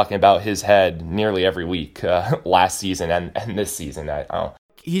like we're talking about his head nearly every week last season and this season.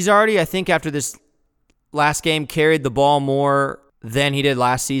 He's already, I think, after this last game, carried the ball more than he did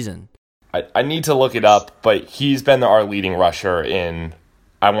last season. I need to look it up, but he's been our leading rusher in,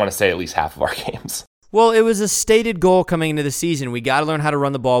 I want to say, at least half of our games. Well, it was a stated goal coming into the season. We got to learn how to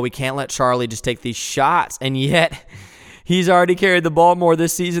run the ball. We can't let Charlie just take these shots. And yet, he's already carried the ball more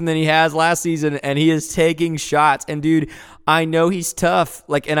this season than he has last season, and he is taking shots. And, dude, I know he's tough,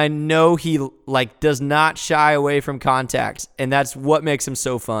 and I know he, does not shy away from contact, and that's what makes him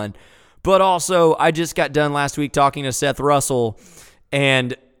so fun. But also, I just got done last week talking to Seth Russell,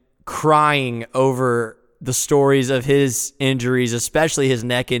 and crying over the stories of his injuries, especially his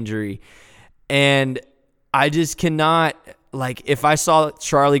neck injury. And I just cannot, like, if I saw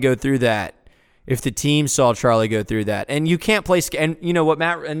Charlie go through that, if the team saw Charlie go through that, and you can't play, and you know what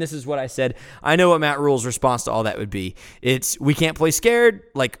Matt, and this is what I said, I know what Matt Rule's response to all that would be. It's, we can't play scared,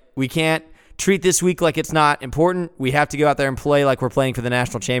 like, we can't treat this week like it's not important. We have to go out there and play like we're playing for the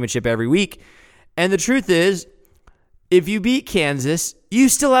national championship every week. And the truth is, if you beat Kansas, you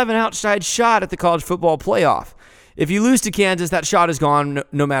still have an outside shot at the college football playoff. If you lose to Kansas, that shot is gone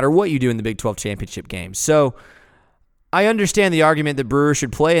no matter what you do in the Big 12 championship game. So I understand the argument that Brewer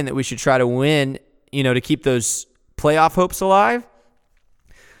should play and that we should try to win, you know, to keep those playoff hopes alive.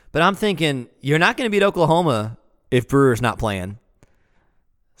 But I'm thinking, you're not going to beat Oklahoma if Brewer's not playing.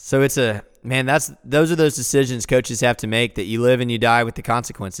 So it's those are those decisions coaches have to make, that you live and you die with the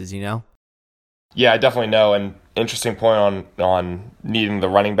consequences, you know? Yeah, I definitely know. And interesting point on needing the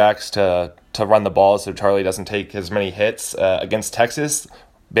running backs to run the ball so Charlie doesn't take as many hits. Against Texas,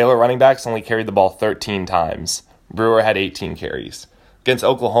 Baylor running backs only carried the ball 13 times. Brewer had 18 carries. Against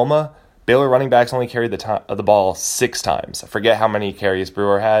Oklahoma, Baylor running backs only carried the ball 6 times. I forget how many carries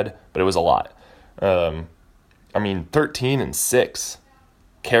Brewer had, but it was a lot. 13 and 6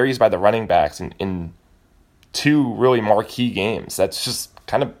 carries by the running backs in 2 really marquee games. That's just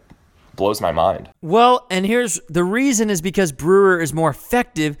kind of blows my mind. Well, and here's the reason, is because Brewer is more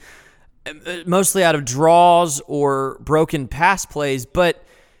effective, mostly out of draws or broken pass plays. But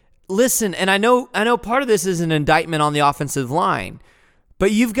listen, and I know part of this is an indictment on the offensive line,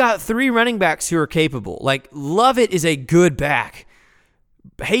 but you've got 3 running backs who are capable. Like, Lovett is a good back.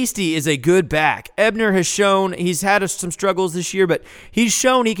 Hasty is a good back. Ebner has shown, he's had some struggles this year, but he's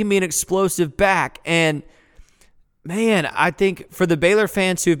shown he can be an explosive back. And man, I think for the Baylor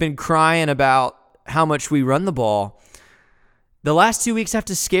fans who have been crying about how much we run the ball, the last 2 weeks have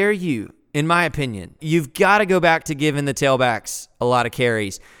to scare you, in my opinion. You've got to go back to giving the tailbacks a lot of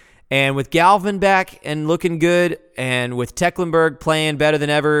carries. And with Galvin back and looking good, and with Tecklenburg playing better than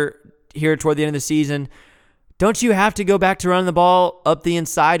ever here toward the end of the season, don't you have to go back to running the ball up the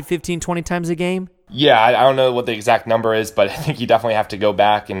inside 15, 20 times a game? Yeah, I don't know what the exact number is, but I think you definitely have to go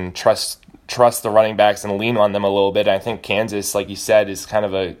back and trust the running backs and lean on them a little bit. I think Kansas, like you said, is kind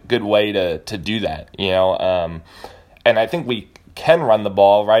of a good way to do that, you know. And I think we can run the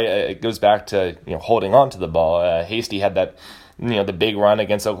ball, right? It goes back to, you know, holding on to the ball. Hasty had that, you know, the big run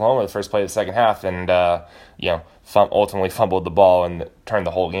against Oklahoma, the first play of the second half, and ultimately fumbled the ball and turned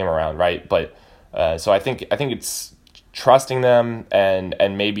the whole game around, right? But so I think it's trusting them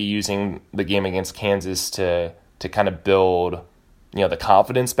and maybe using the game against Kansas to kind of build, you know, the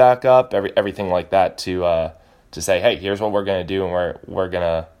confidence back up, everything like that, to say, hey, here's what we're gonna do, and we're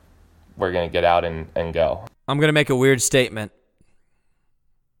gonna get out and go. I'm gonna make a weird statement.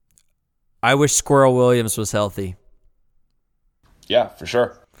 I wish Squirrel Williams was healthy. Yeah, for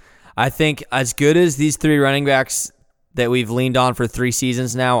sure. I think as good as these 3 running backs that we've leaned on for 3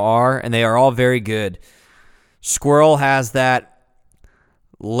 seasons now are, and they are all very good, Squirrel has that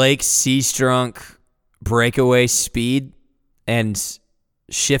Lake Seastrunk breakaway speed and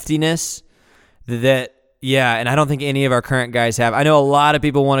shiftiness that, yeah, and I don't think any of our current guys have. I know a lot of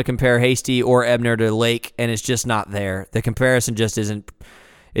people want to compare Hasty or Ebner to Lake, and it's just not there. The comparison just isn't,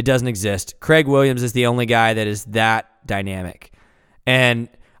 it doesn't exist. Craig Williams is the only guy that is that dynamic. And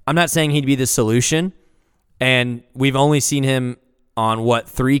I'm not saying he'd be the solution, and we've only seen him on,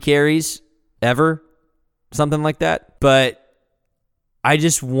 3 carries ever? Something like that. But I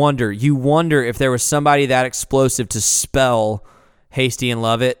just wonder, if there was somebody that explosive to spell Hasty and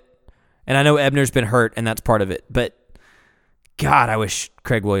Lovett. And I know Ebner's been hurt, and that's part of it. But, God, I wish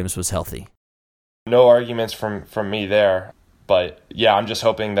Craig Williams was healthy. No arguments from me there. But, yeah, I'm just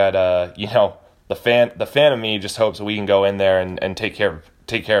hoping that, the fan of me just hopes we can go in there and take care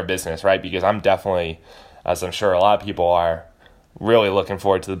of business, right? Because I'm definitely, as I'm sure a lot of people are, really looking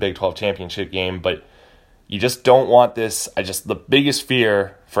forward to the Big 12 championship game. But you just don't want this. The biggest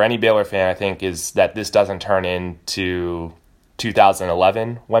fear for any Baylor fan, I think, is that this doesn't turn into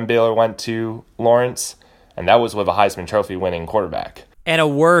 2011 when Baylor went to Lawrence, and that was with a Heisman Trophy winning quarterback. And a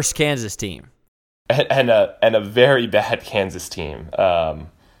worse Kansas team. And a very bad Kansas team. Now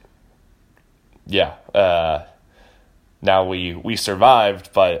we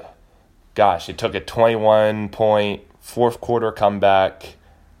survived, but gosh, it took a 21-point fourth quarter comeback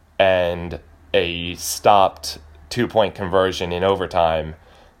and a stopped 2-point conversion in overtime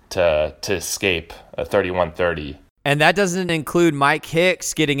to escape a 31-30. And that doesn't include Mike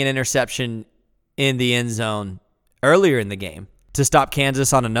Hicks getting an interception in the end zone earlier in the game to stop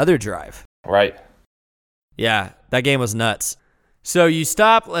Kansas on another drive. Right. Yeah, that game was nuts. So you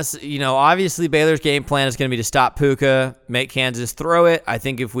stop, obviously Baylor's game plan is going to be to stop Puka, make Kansas throw it. I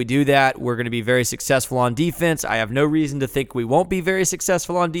think if we do that, we're going to be very successful on defense. I have no reason to think we won't be very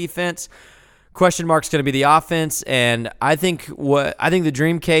successful on defense. Question mark's going to be the offense, and I think the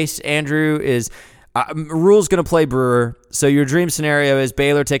dream case, Andrew, is Rhule's going to play Brewer. So your dream scenario is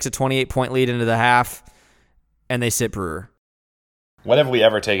Baylor takes a 28-point lead into the half, and they sit Brewer. When have we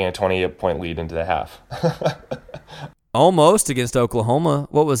ever taken a 28-point lead into the half? Almost against Oklahoma.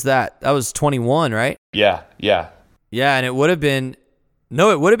 What was that? That was 21, right? Yeah. Yeah, and it would have been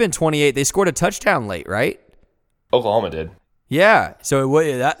 28. They scored a touchdown late, right? Oklahoma did. Yeah, so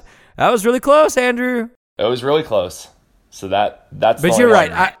that was really close, Andrew. It was really close. So that's. But you're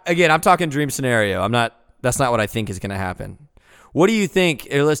right. I'm talking dream scenario. That's not what I think is going to happen. What do you think?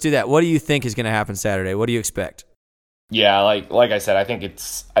 Let's do that. What do you think is going to happen Saturday? What do you expect? Yeah, like I said, I think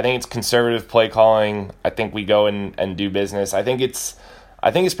it's conservative play calling. I think we go and do business. I think it's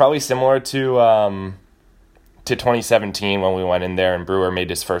probably similar to 2017 when we went in there and Brewer made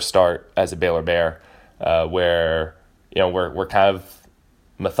his first start as a Baylor Bear, where we're kind of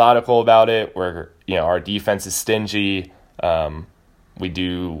methodical about it. Our defense is stingy. We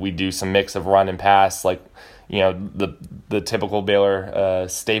do some mix of run and pass, like the typical Baylor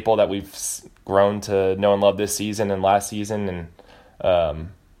staple that we've grown to know and love this season and last season, and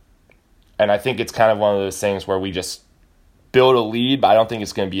I think it's kind of one of those things where we just build a lead, but I don't think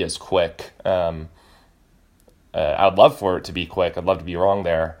it's going to be as quick. I'd love for it to be quick. I'd love to be wrong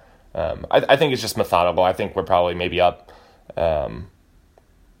there. I think it's just methodical. I think we're probably maybe up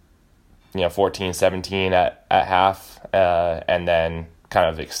 14-17 at half, and then kind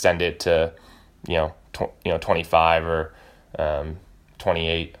of extend it to 25 or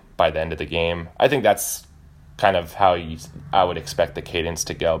 28 by the end of the game. I think that's kind of how I would expect the cadence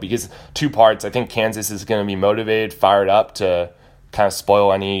to go, because two parts. I think Kansas is going to be motivated, fired up to kind of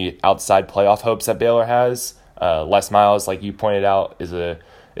spoil any outside playoff hopes that Baylor has. Les Miles, like you pointed out, is a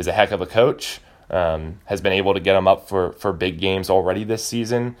heck of a coach. Has been able to get them up for big games already this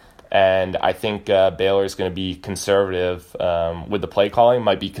season. And I think Baylor is going to be conservative with the play calling,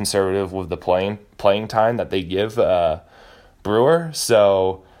 might be conservative with the playing time that they give Brewer.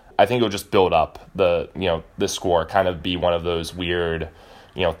 So I think it'll just build up the score, kind of be one of those weird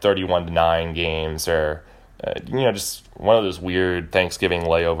 31-9 games, or just one of those weird Thanksgiving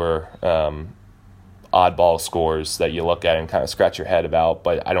layover oddball scores that you look at and kind of scratch your head about.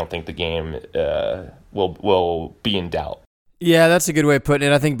 But I don't think the game will be in doubt. Yeah, that's a good way of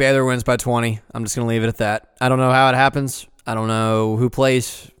putting it. I think Baylor wins by 20. I'm just going to leave it at that. I don't know how it happens. I don't know who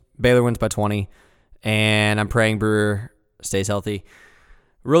plays. Baylor wins by 20, and I'm praying Brewer stays healthy.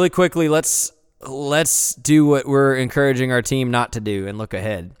 Really quickly, let's do what we're encouraging our team not to do and look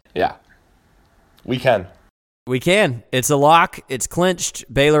ahead. Yeah, we can. We can. It's a lock. It's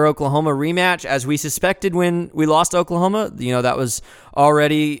clinched. Baylor-Oklahoma rematch, as we suspected when we lost Oklahoma. That was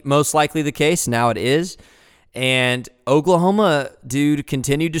already most likely the case. Now it is. And Oklahoma, dude,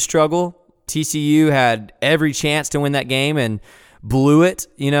 continued to struggle. TCU had every chance to win that game and blew it,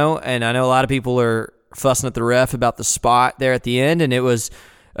 and I know a lot of people are fussing at the ref about the spot there at the end, and it was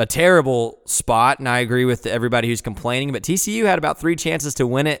a terrible spot, and I agree with everybody who's complaining, but TCU had about 3 chances to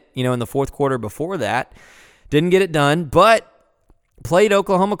win it, in the fourth quarter before that. Didn't get it done, but played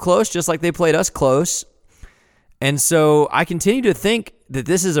Oklahoma close just like they played us close. And so I continue to think that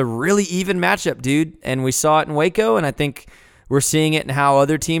this is a really even matchup, dude. And we saw it in Waco, and I think we're seeing it in how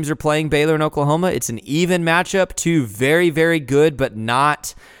other teams are playing Baylor and Oklahoma. It's an even matchup, two very, very good, but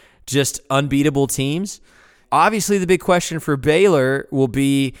not just unbeatable teams. Obviously, the big question for Baylor will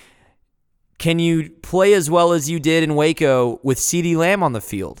be, can you play as well as you did in Waco with CeeDee Lamb on the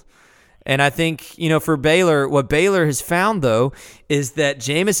field? And I think, for Baylor, what Baylor has found, though, is that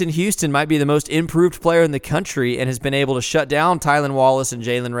Jamison Houston might be the most improved player in the country and has been able to shut down Tylan Wallace and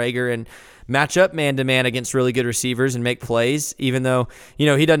Jalen Reagor and match up man-to-man against really good receivers and make plays, even though,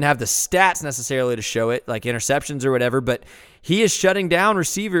 he doesn't have the stats necessarily to show it, like interceptions or whatever, but he is shutting down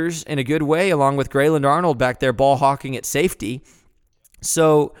receivers in a good way, along with Grayland Arnold back there ball hawking at safety.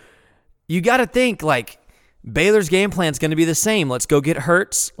 So you got to think, Baylor's game plan is going to be the same. Let's go get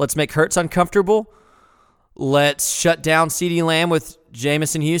Hurts. Let's make Hurts uncomfortable. Let's shut down CeeDee Lamb with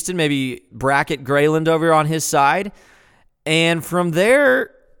Jamison Houston, maybe bracket Grayland over on his side. And from there,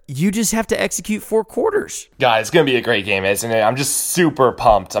 you just have to execute 4 quarters. God, it's going to be a great game, isn't it? I'm just super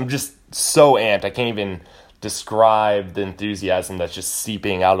pumped. I'm just so amped. I can't even describe the enthusiasm that's just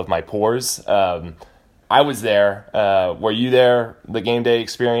seeping out of my pores. I was there. Were you there, the game day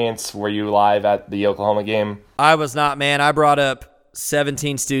experience? Were you live at the Oklahoma game? I was not, man. I brought up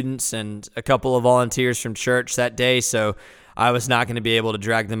 17 students and a couple of volunteers from church that day, so I was not going to be able to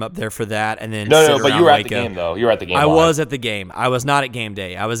drag them up there for that and then No, but you were at the game, though. You were at the game. I was at the game. I was not at game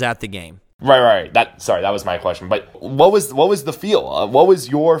day. I was at the game. Right. That was my question. But what was the feel? What was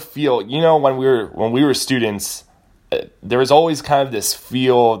your feel? You know, when we were students, there was always kind of this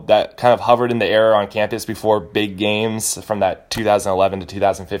feel that kind of hovered in the air on campus before big games from that 2011 to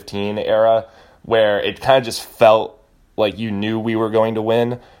 2015 era, where it kind of just felt like you knew we were going to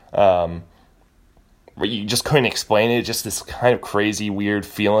win. Where you just couldn't explain it, just this kind of crazy, weird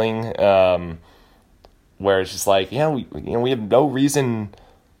feeling, where it's just like, we have no reason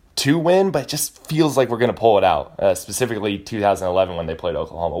to win, but it just feels like we're going to pull it out. Specifically 2011 when they played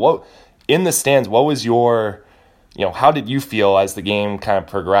Oklahoma. What in the stands? What was your, how did you feel as the game kind of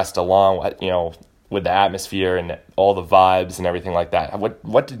progressed along? With the atmosphere and all the vibes and everything like that.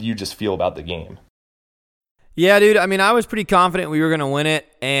 What did you just feel about the game? Yeah, dude. I mean, I was pretty confident we were going to win it,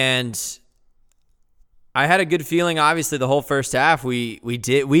 and I had a good feeling. Obviously, the whole first half, we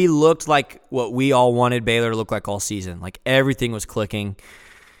looked like what we all wanted Baylor to look like all season. Like everything was clicking.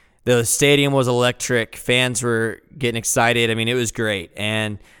 The stadium was electric. Fans were getting excited. I mean, it was great.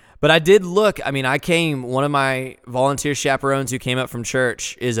 But I did look. I mean, one of my volunteer chaperones who came up from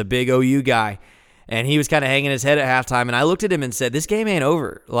church is a big OU guy, and he was kind of hanging his head at halftime. And I looked at him and said, "This game ain't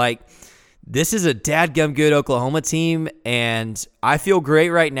over. Like, this is a dadgum good Oklahoma team, and I feel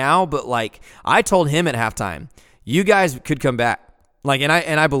great right now." But like, I told him at halftime, "You guys could come back." Like, and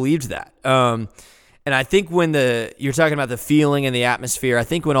I believed that. And I think when you're talking about the feeling and the atmosphere, I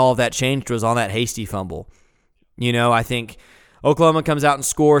think when all of that changed was on that hasty fumble. I think Oklahoma comes out and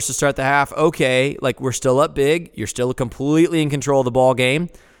scores to start the half. Okay, like we're still up big. You're still completely in control of the ball game.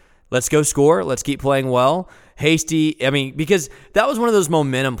 Let's go score. Let's keep playing well. Hasty, I mean, because that was one of those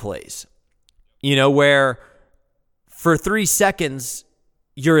momentum plays, where for 3 seconds,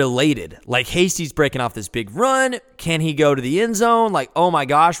 you're elated. Like, Hasty's breaking off this big run. Can he go to the end zone? Like, oh my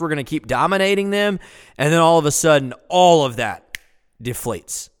gosh, we're going to keep dominating them. And then all of a sudden, all of that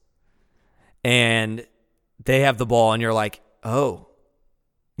deflates. And they have the ball, and you're like, oh.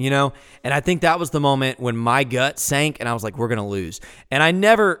 And I think that was the moment when my gut sank, and I was like, we're going to lose. And I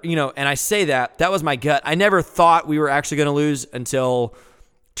never, and I say that was my gut. I never thought we were actually going to lose until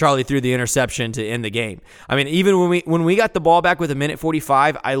Charlie threw the interception to end the game. I mean, even when we got the ball back with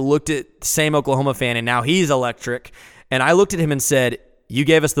 1:45, I looked at the same Oklahoma fan, and now he's electric, and I looked at him and said, "You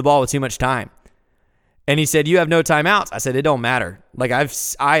gave us the ball with too much time." And he said, "You have no timeouts." I said, "It don't matter. Like,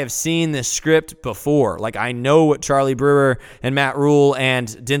 I have seen this script before. Like, I know what Charlie Brewer and Matt Rule and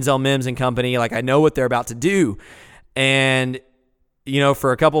Denzel Mims and company, like, I know what they're about to do." And,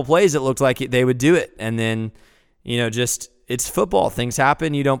 for a couple of plays, it looked like they would do it. And then, it's football. Things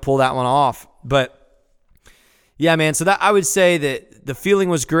happen. You don't pull that one off. But, yeah, man, so that I would say that the feeling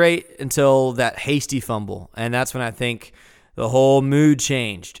was great until that hasty fumble. And that's when I think the whole mood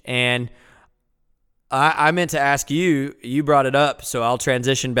changed. And I meant to ask you, you brought it up, so I'll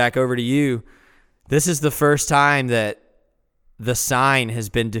transition back over to you. This is the first time that the sign has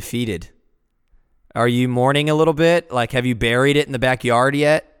been defeated. Are you mourning a little bit? Like, have you buried it in the backyard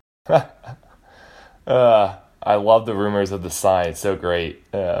yet? I love the rumors of the sign. It's so great.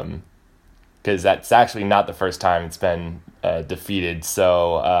 Because that's actually not the first time it's been defeated.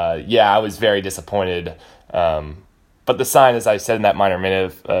 So, I was very disappointed. But the sign, as I said in that Minor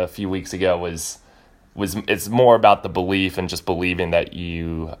Minute a few weeks ago, it's more about the belief and just believing that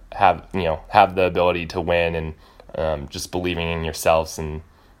you have the ability to win, and just believing in yourselves and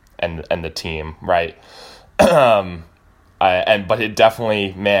the team, right? But it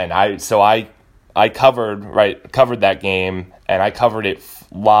definitely, man, I covered that game, and I covered it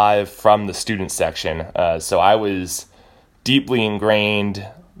live from the student section. So I was deeply ingrained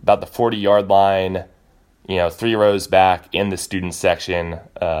about the 40-yard line, 3 rows back in the student section,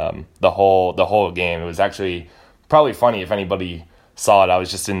 the whole game. It was actually probably funny if anybody saw it. I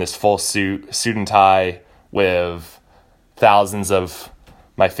was just in this full suit and tie with thousands of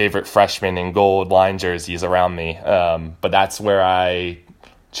my favorite freshmen in gold line jerseys around me. But that's where I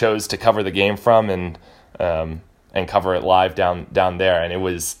chose to cover the game from, and cover it live down there. And it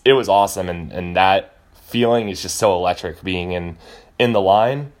was awesome. And that feeling is just so electric, being in the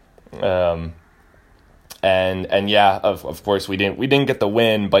line. And yeah, of course we didn't get the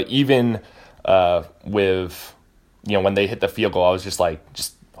win, but even with when they hit the field goal, I was just like,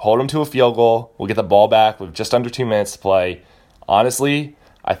 just hold them to a field goal. We'll get the ball back with just under 2 minutes to play. Honestly,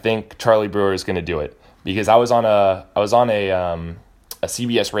 I think Charlie Brewer is going to do it, because I was on a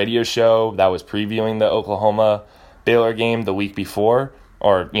CBS radio show that was previewing the Oklahoma Baylor game the week before,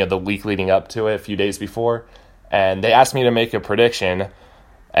 or the week leading up to it, a few days before, and they asked me to make a prediction.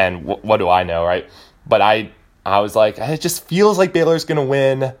 And what do I know, right? But I I was like, it just feels like Baylor's going to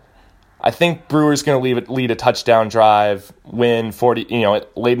win. I think Brewer's going to lead a touchdown drive, win 40,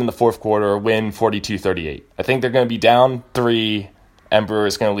 late in the fourth quarter, win 42-38. I think they're going to be down 3, and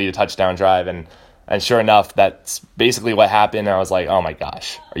Brewer's going to lead a touchdown drive. And sure enough, that's basically what happened. And I was like, oh my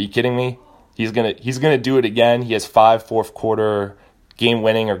gosh, are you kidding me? He's gonna do it again. He has 5 fourth quarter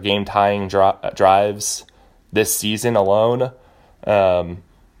game-winning or game-tying drives this season alone.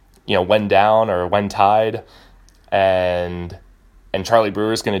 When down or when tied, and Charlie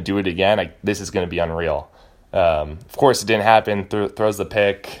Brewer's going to do it again. This is going to be unreal. Of course, it didn't happen. Throws the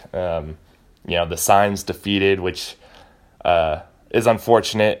pick. The sign's defeated, which is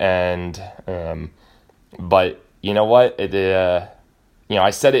unfortunate. But you know what? I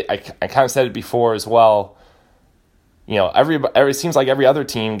said it. I kind of said it before as well. It seems like every other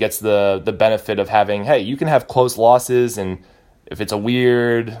team gets the benefit of having, hey, you can have close losses, and if it's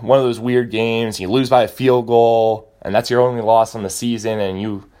one of those weird games, you lose by a field goal, and that's your only loss on the season, and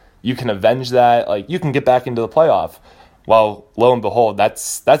you can avenge that, like you can get back into the playoff. Well, lo and behold,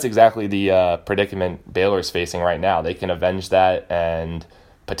 that's exactly the predicament Baylor's facing right now. They can avenge that and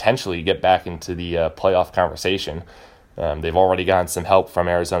potentially get back into the playoff conversation. They've already gotten some help from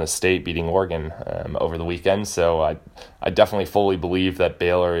Arizona State beating Oregon over the weekend, so I definitely fully believe that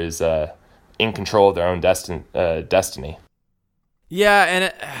Baylor is in control of their own destiny. Yeah,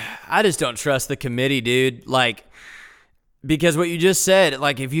 and I just don't trust the committee, dude. Because what you just said,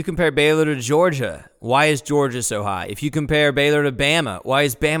 if you compare Baylor to Georgia, why is Georgia so high? If you compare Baylor to Bama, why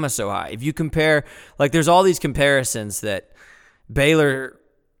is Bama so high? If you compare, there's all these comparisons that Baylor,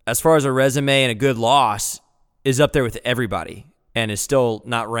 as far as a resume and a good loss, is up there with everybody and is still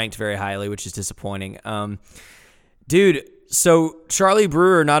not ranked very highly, which is disappointing. Dude, so Charlie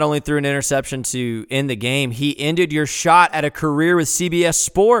Brewer not only threw an interception to end the game, he ended your shot at a career with CBS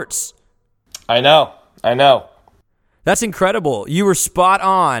Sports. I know. That's incredible. You were spot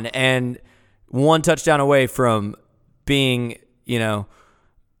on and one touchdown away from being, the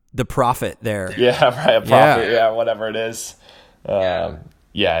prophet there. Yeah, right. A prophet, yeah whatever it is. The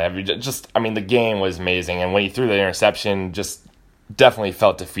game was amazing. And when he threw the interception, just definitely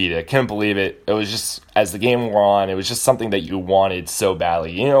felt defeated. I couldn't believe it. It was just, as the game wore on, it was just something that you wanted so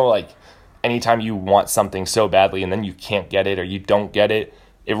badly. Anytime you want something so badly and then you can't get it or you don't get it,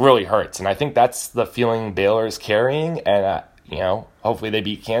 it really hurts. And I think that's the feeling Baylor is carrying. And, hopefully they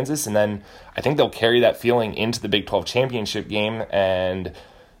beat Kansas. And then I think they'll carry that feeling into the Big 12 championship game. And,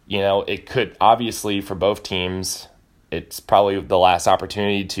 it could, obviously, for both teams, it's probably the last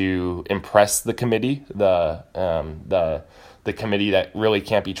opportunity to impress the committee, the committee that really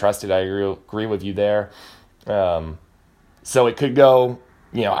can't be trusted. I agree with you there. So it could go,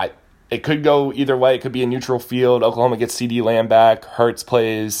 it could go either way. It could be a neutral field. Oklahoma gets CeeDee Lamb back. Hurts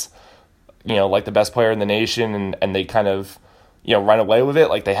plays, like the best player in the nation, and they kind of, run away with it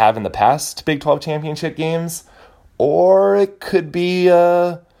like they have in the past Big 12 championship games. Or it could be,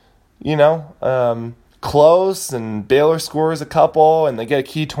 close and Baylor scores a couple and they get a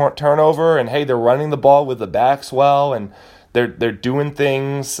key turnover, and hey, they're running the ball with the backs well, and they're doing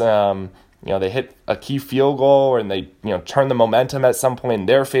things. They hit a key field goal, and they turn the momentum at some point in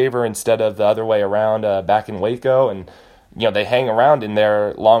their favor instead of the other way around back in Waco, and they hang around in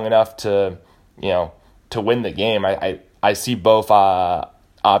there long enough to win the game. I see both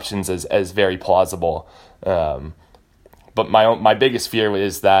options as very plausible. But my biggest fear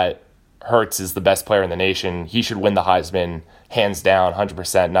is that Hurts is the best player in the nation. He should win the Heisman hands down,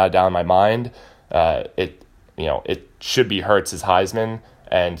 100%, not a doubt in my mind. It should be Hurts' Heisman,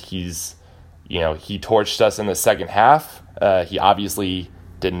 and he torched us in the second half. He obviously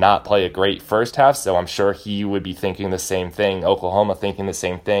did not play a great first half, so I'm sure he would be thinking the same thing. Oklahoma thinking the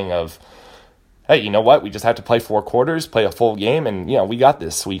same thing of, hey, you know what? We just have to play 4 quarters, play a full game, and we got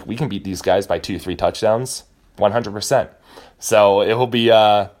this. We can beat these guys by 2-3 touchdowns, 100%. So it will be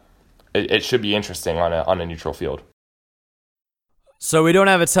it should be interesting on a neutral field. So we don't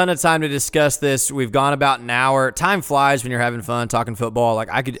have a ton of time to discuss this. We've gone about an hour. Time flies when you're having fun talking football.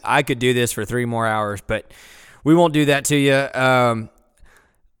 I could do this for 3 more hours, but we won't do that to you.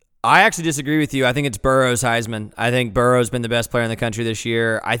 I actually disagree with you. I think it's Burrow's Heisman. I think Burrow's been the best player in the country this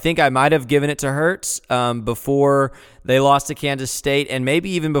year. I think I might have given it to Hurts before they lost to Kansas State and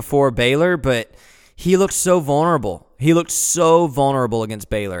maybe even before Baylor, but he looked so vulnerable. He looked so vulnerable against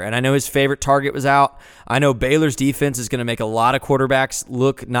Baylor, and I know his favorite target was out. I know Baylor's defense is going to make a lot of quarterbacks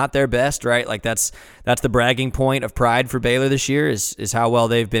look not their best, right? That's the bragging point of pride for Baylor this year is how well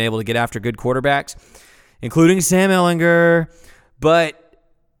they've been able to get after good quarterbacks, including Sam Ehlinger. But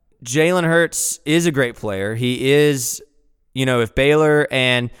Jalen Hurts is a great player. He is, if Baylor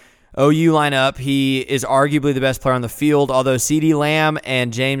and OU line up. He is arguably the best player on the field, although CeeDee Lamb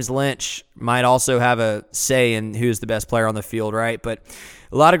and James Lynch might also have a say in who's the best player on the field, right? But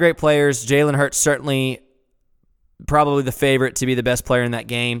a lot of great players. Jalen Hurts certainly probably the favorite to be the best player in that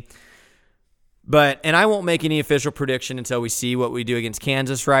game. And I won't make any official prediction until we see what we do against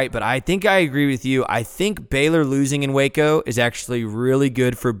Kansas, right? But I think I agree with you. I think Baylor losing in Waco is actually really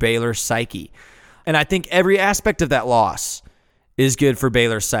good for Baylor's psyche. And I think every aspect of that loss is good for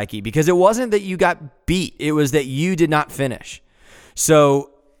Baylor's psyche, because it wasn't that you got beat. It was that you did not finish.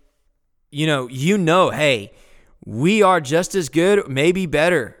 So, hey, we are just as good, maybe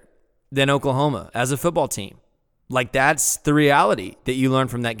better than Oklahoma as a football team. Like, that's the reality that you learn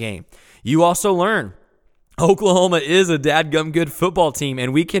from that game. You also learn Oklahoma is a dadgum good football team,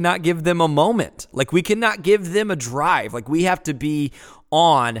 and we cannot give them a moment. Like, we cannot give them a drive. Like, we have to be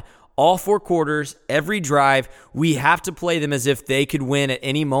on all 4 quarters, every drive. We have to play them as if they could win at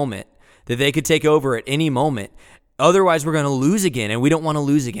any moment, that they could take over at any moment. Otherwise, we're going to lose again, and we don't want to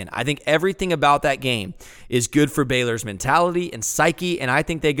lose again. I think everything about that game is good for Baylor's mentality and psyche, and I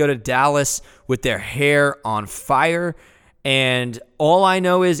think they go to Dallas with their hair on fire. And all I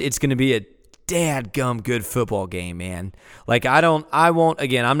know is it's going to be a dadgum good football game, man. Like, I'm not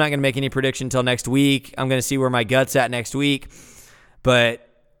going to make any prediction until next week. I'm going to see where my gut's at next week. But,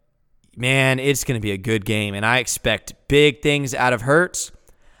 man, it's going to be a good game. And I expect big things out of Hurts.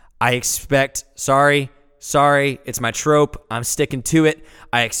 I expect, sorry, it's my trope. I'm sticking to it.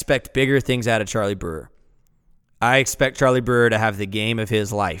 I expect bigger things out of Charlie Brewer. I expect Charlie Brewer to have the game of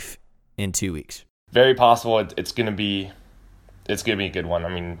his life in 2 weeks. Very possible. It's going to be a good one. I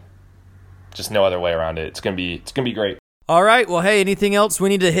mean, just no other way around it. It's gonna be great. All right. Well, hey, anything else we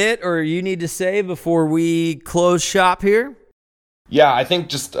need to hit or you need to say before we close shop here? Yeah, I think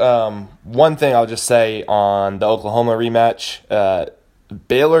just one thing I'll just say on the Oklahoma rematch.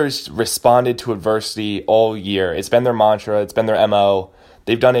 Baylor's responded to adversity all year. It's been their mantra. It's been their MO.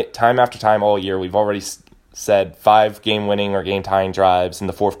 They've done it time after time all year. We've already said 5 game-winning or game-tying drives in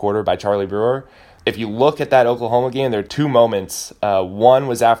the fourth quarter by Charlie Brewer. If you look at that Oklahoma game, there are 2 moments. One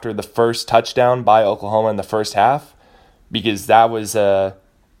was after the first touchdown by Oklahoma in the first half, because that was a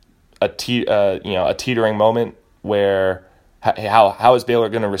teetering moment where how is Baylor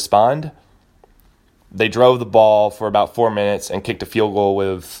going to respond? They drove the ball for about 4 minutes and kicked a field goal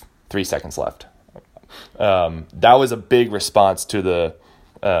with 3 seconds left. That was a big response to the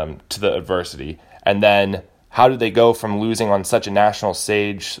adversity. And then how did they go from losing on such a national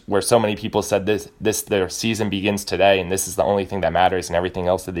stage where so many people said this their season begins today and this is the only thing that matters and everything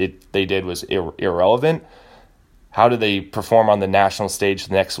else that they did was irrelevant? How did they perform on the national stage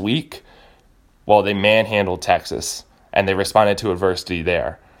the next week? Well, they manhandled Texas and they responded to adversity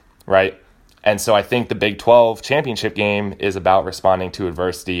there, right? And so I think the Big 12 championship game is about responding to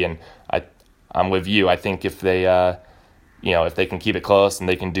adversity, and I'm with you. I think if they if they can keep it close and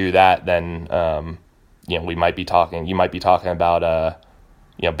they can do that, then we might be talking. You might be talking about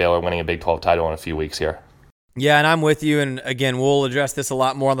Baylor winning a Big 12 title in a few weeks here. Yeah, and I'm with you. And again, we'll address this a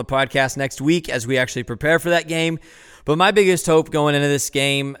lot more on the podcast next week as we actually prepare for that game. But my biggest hope going into this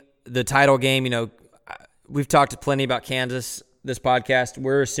game, the title game, we've talked plenty about Kansas this podcast.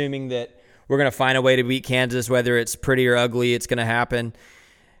 We're assuming that we're going to find a way to beat Kansas, whether it's pretty or ugly, it's going to happen.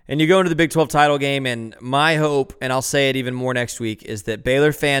 And you go into the Big 12 title game, and my hope, and I'll say it even more next week, is that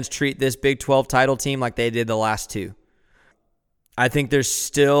Baylor fans treat this Big 12 title team like they did the last 2. I think there's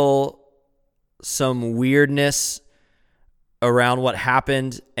still some weirdness around what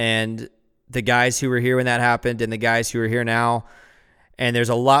happened and the guys who were here when that happened and the guys who are here now. And there's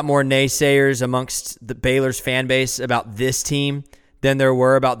a lot more naysayers amongst the Baylor's fan base about this team than there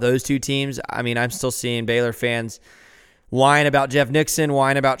were about those 2 teams. I mean, I'm still seeing Baylor fans whine about Jeff Nixon,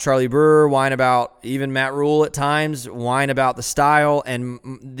 whine about Charlie Brewer, whine about even Matt Rule at times, whine about the style. And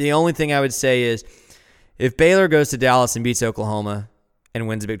the only thing I would say is if Baylor goes to Dallas and beats Oklahoma and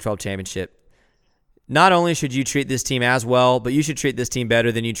wins the Big 12 championship, not only should you treat this team as well, but you should treat this team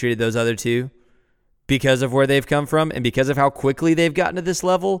better than you treated those other 2 because of where they've come from and because of how quickly they've gotten to this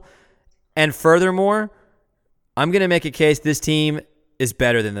level. And furthermore, I'm going to make a case this team is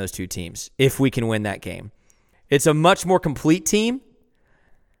better than those 2 teams if we can win that game. It's a much more complete team.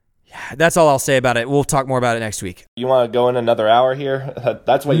 That's all I'll say about it. We'll talk more about it next week. You want to go in another hour here?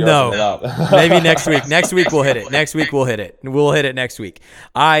 That's what you're opening up. Maybe next week. Next week we'll hit it. Next week we'll hit it. We'll hit it next week.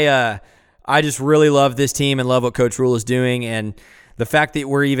 I just really love this team and love what Coach Rule is doing, and the fact that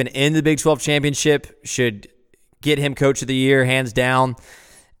we're even in the Big 12 championship should get him Coach of the Year, hands down.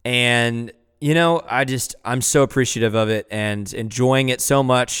 And I'm so appreciative of it and enjoying it so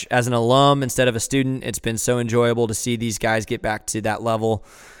much as an alum instead of a student. It's been so enjoyable to see these guys get back to that level.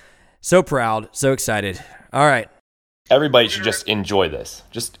 So proud, so excited. All right. Everybody should just enjoy this.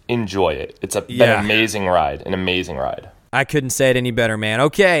 Just enjoy it. It's been an amazing ride, I couldn't say it any better, man.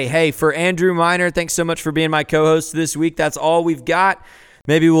 Okay, hey, for Andrew Miner, thanks so much for being my co-host this week. That's all we've got.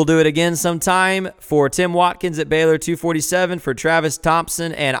 Maybe we'll do it again sometime. For Tim Watkins at Baylor 247, for Travis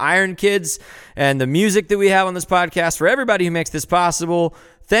Thompson and Iron Kids, and the music that we have on this podcast, for everybody who makes this possible,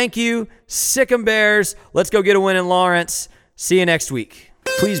 thank you. Sick 'em Bears. Let's go get a win in Lawrence. See you next week.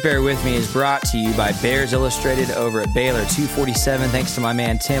 Please Bear With Me is brought to you by Bears Illustrated over at Baylor 247. Thanks to my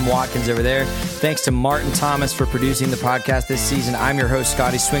man Tim Watkins over there. Thanks to Martin Thomas for producing the podcast this season. I'm your host,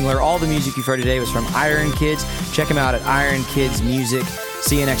 Scotty Swingler. All the music you've heard today was from Iron Kids. Check them out at Iron Kids Music.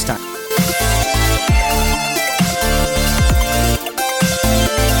 See you next time.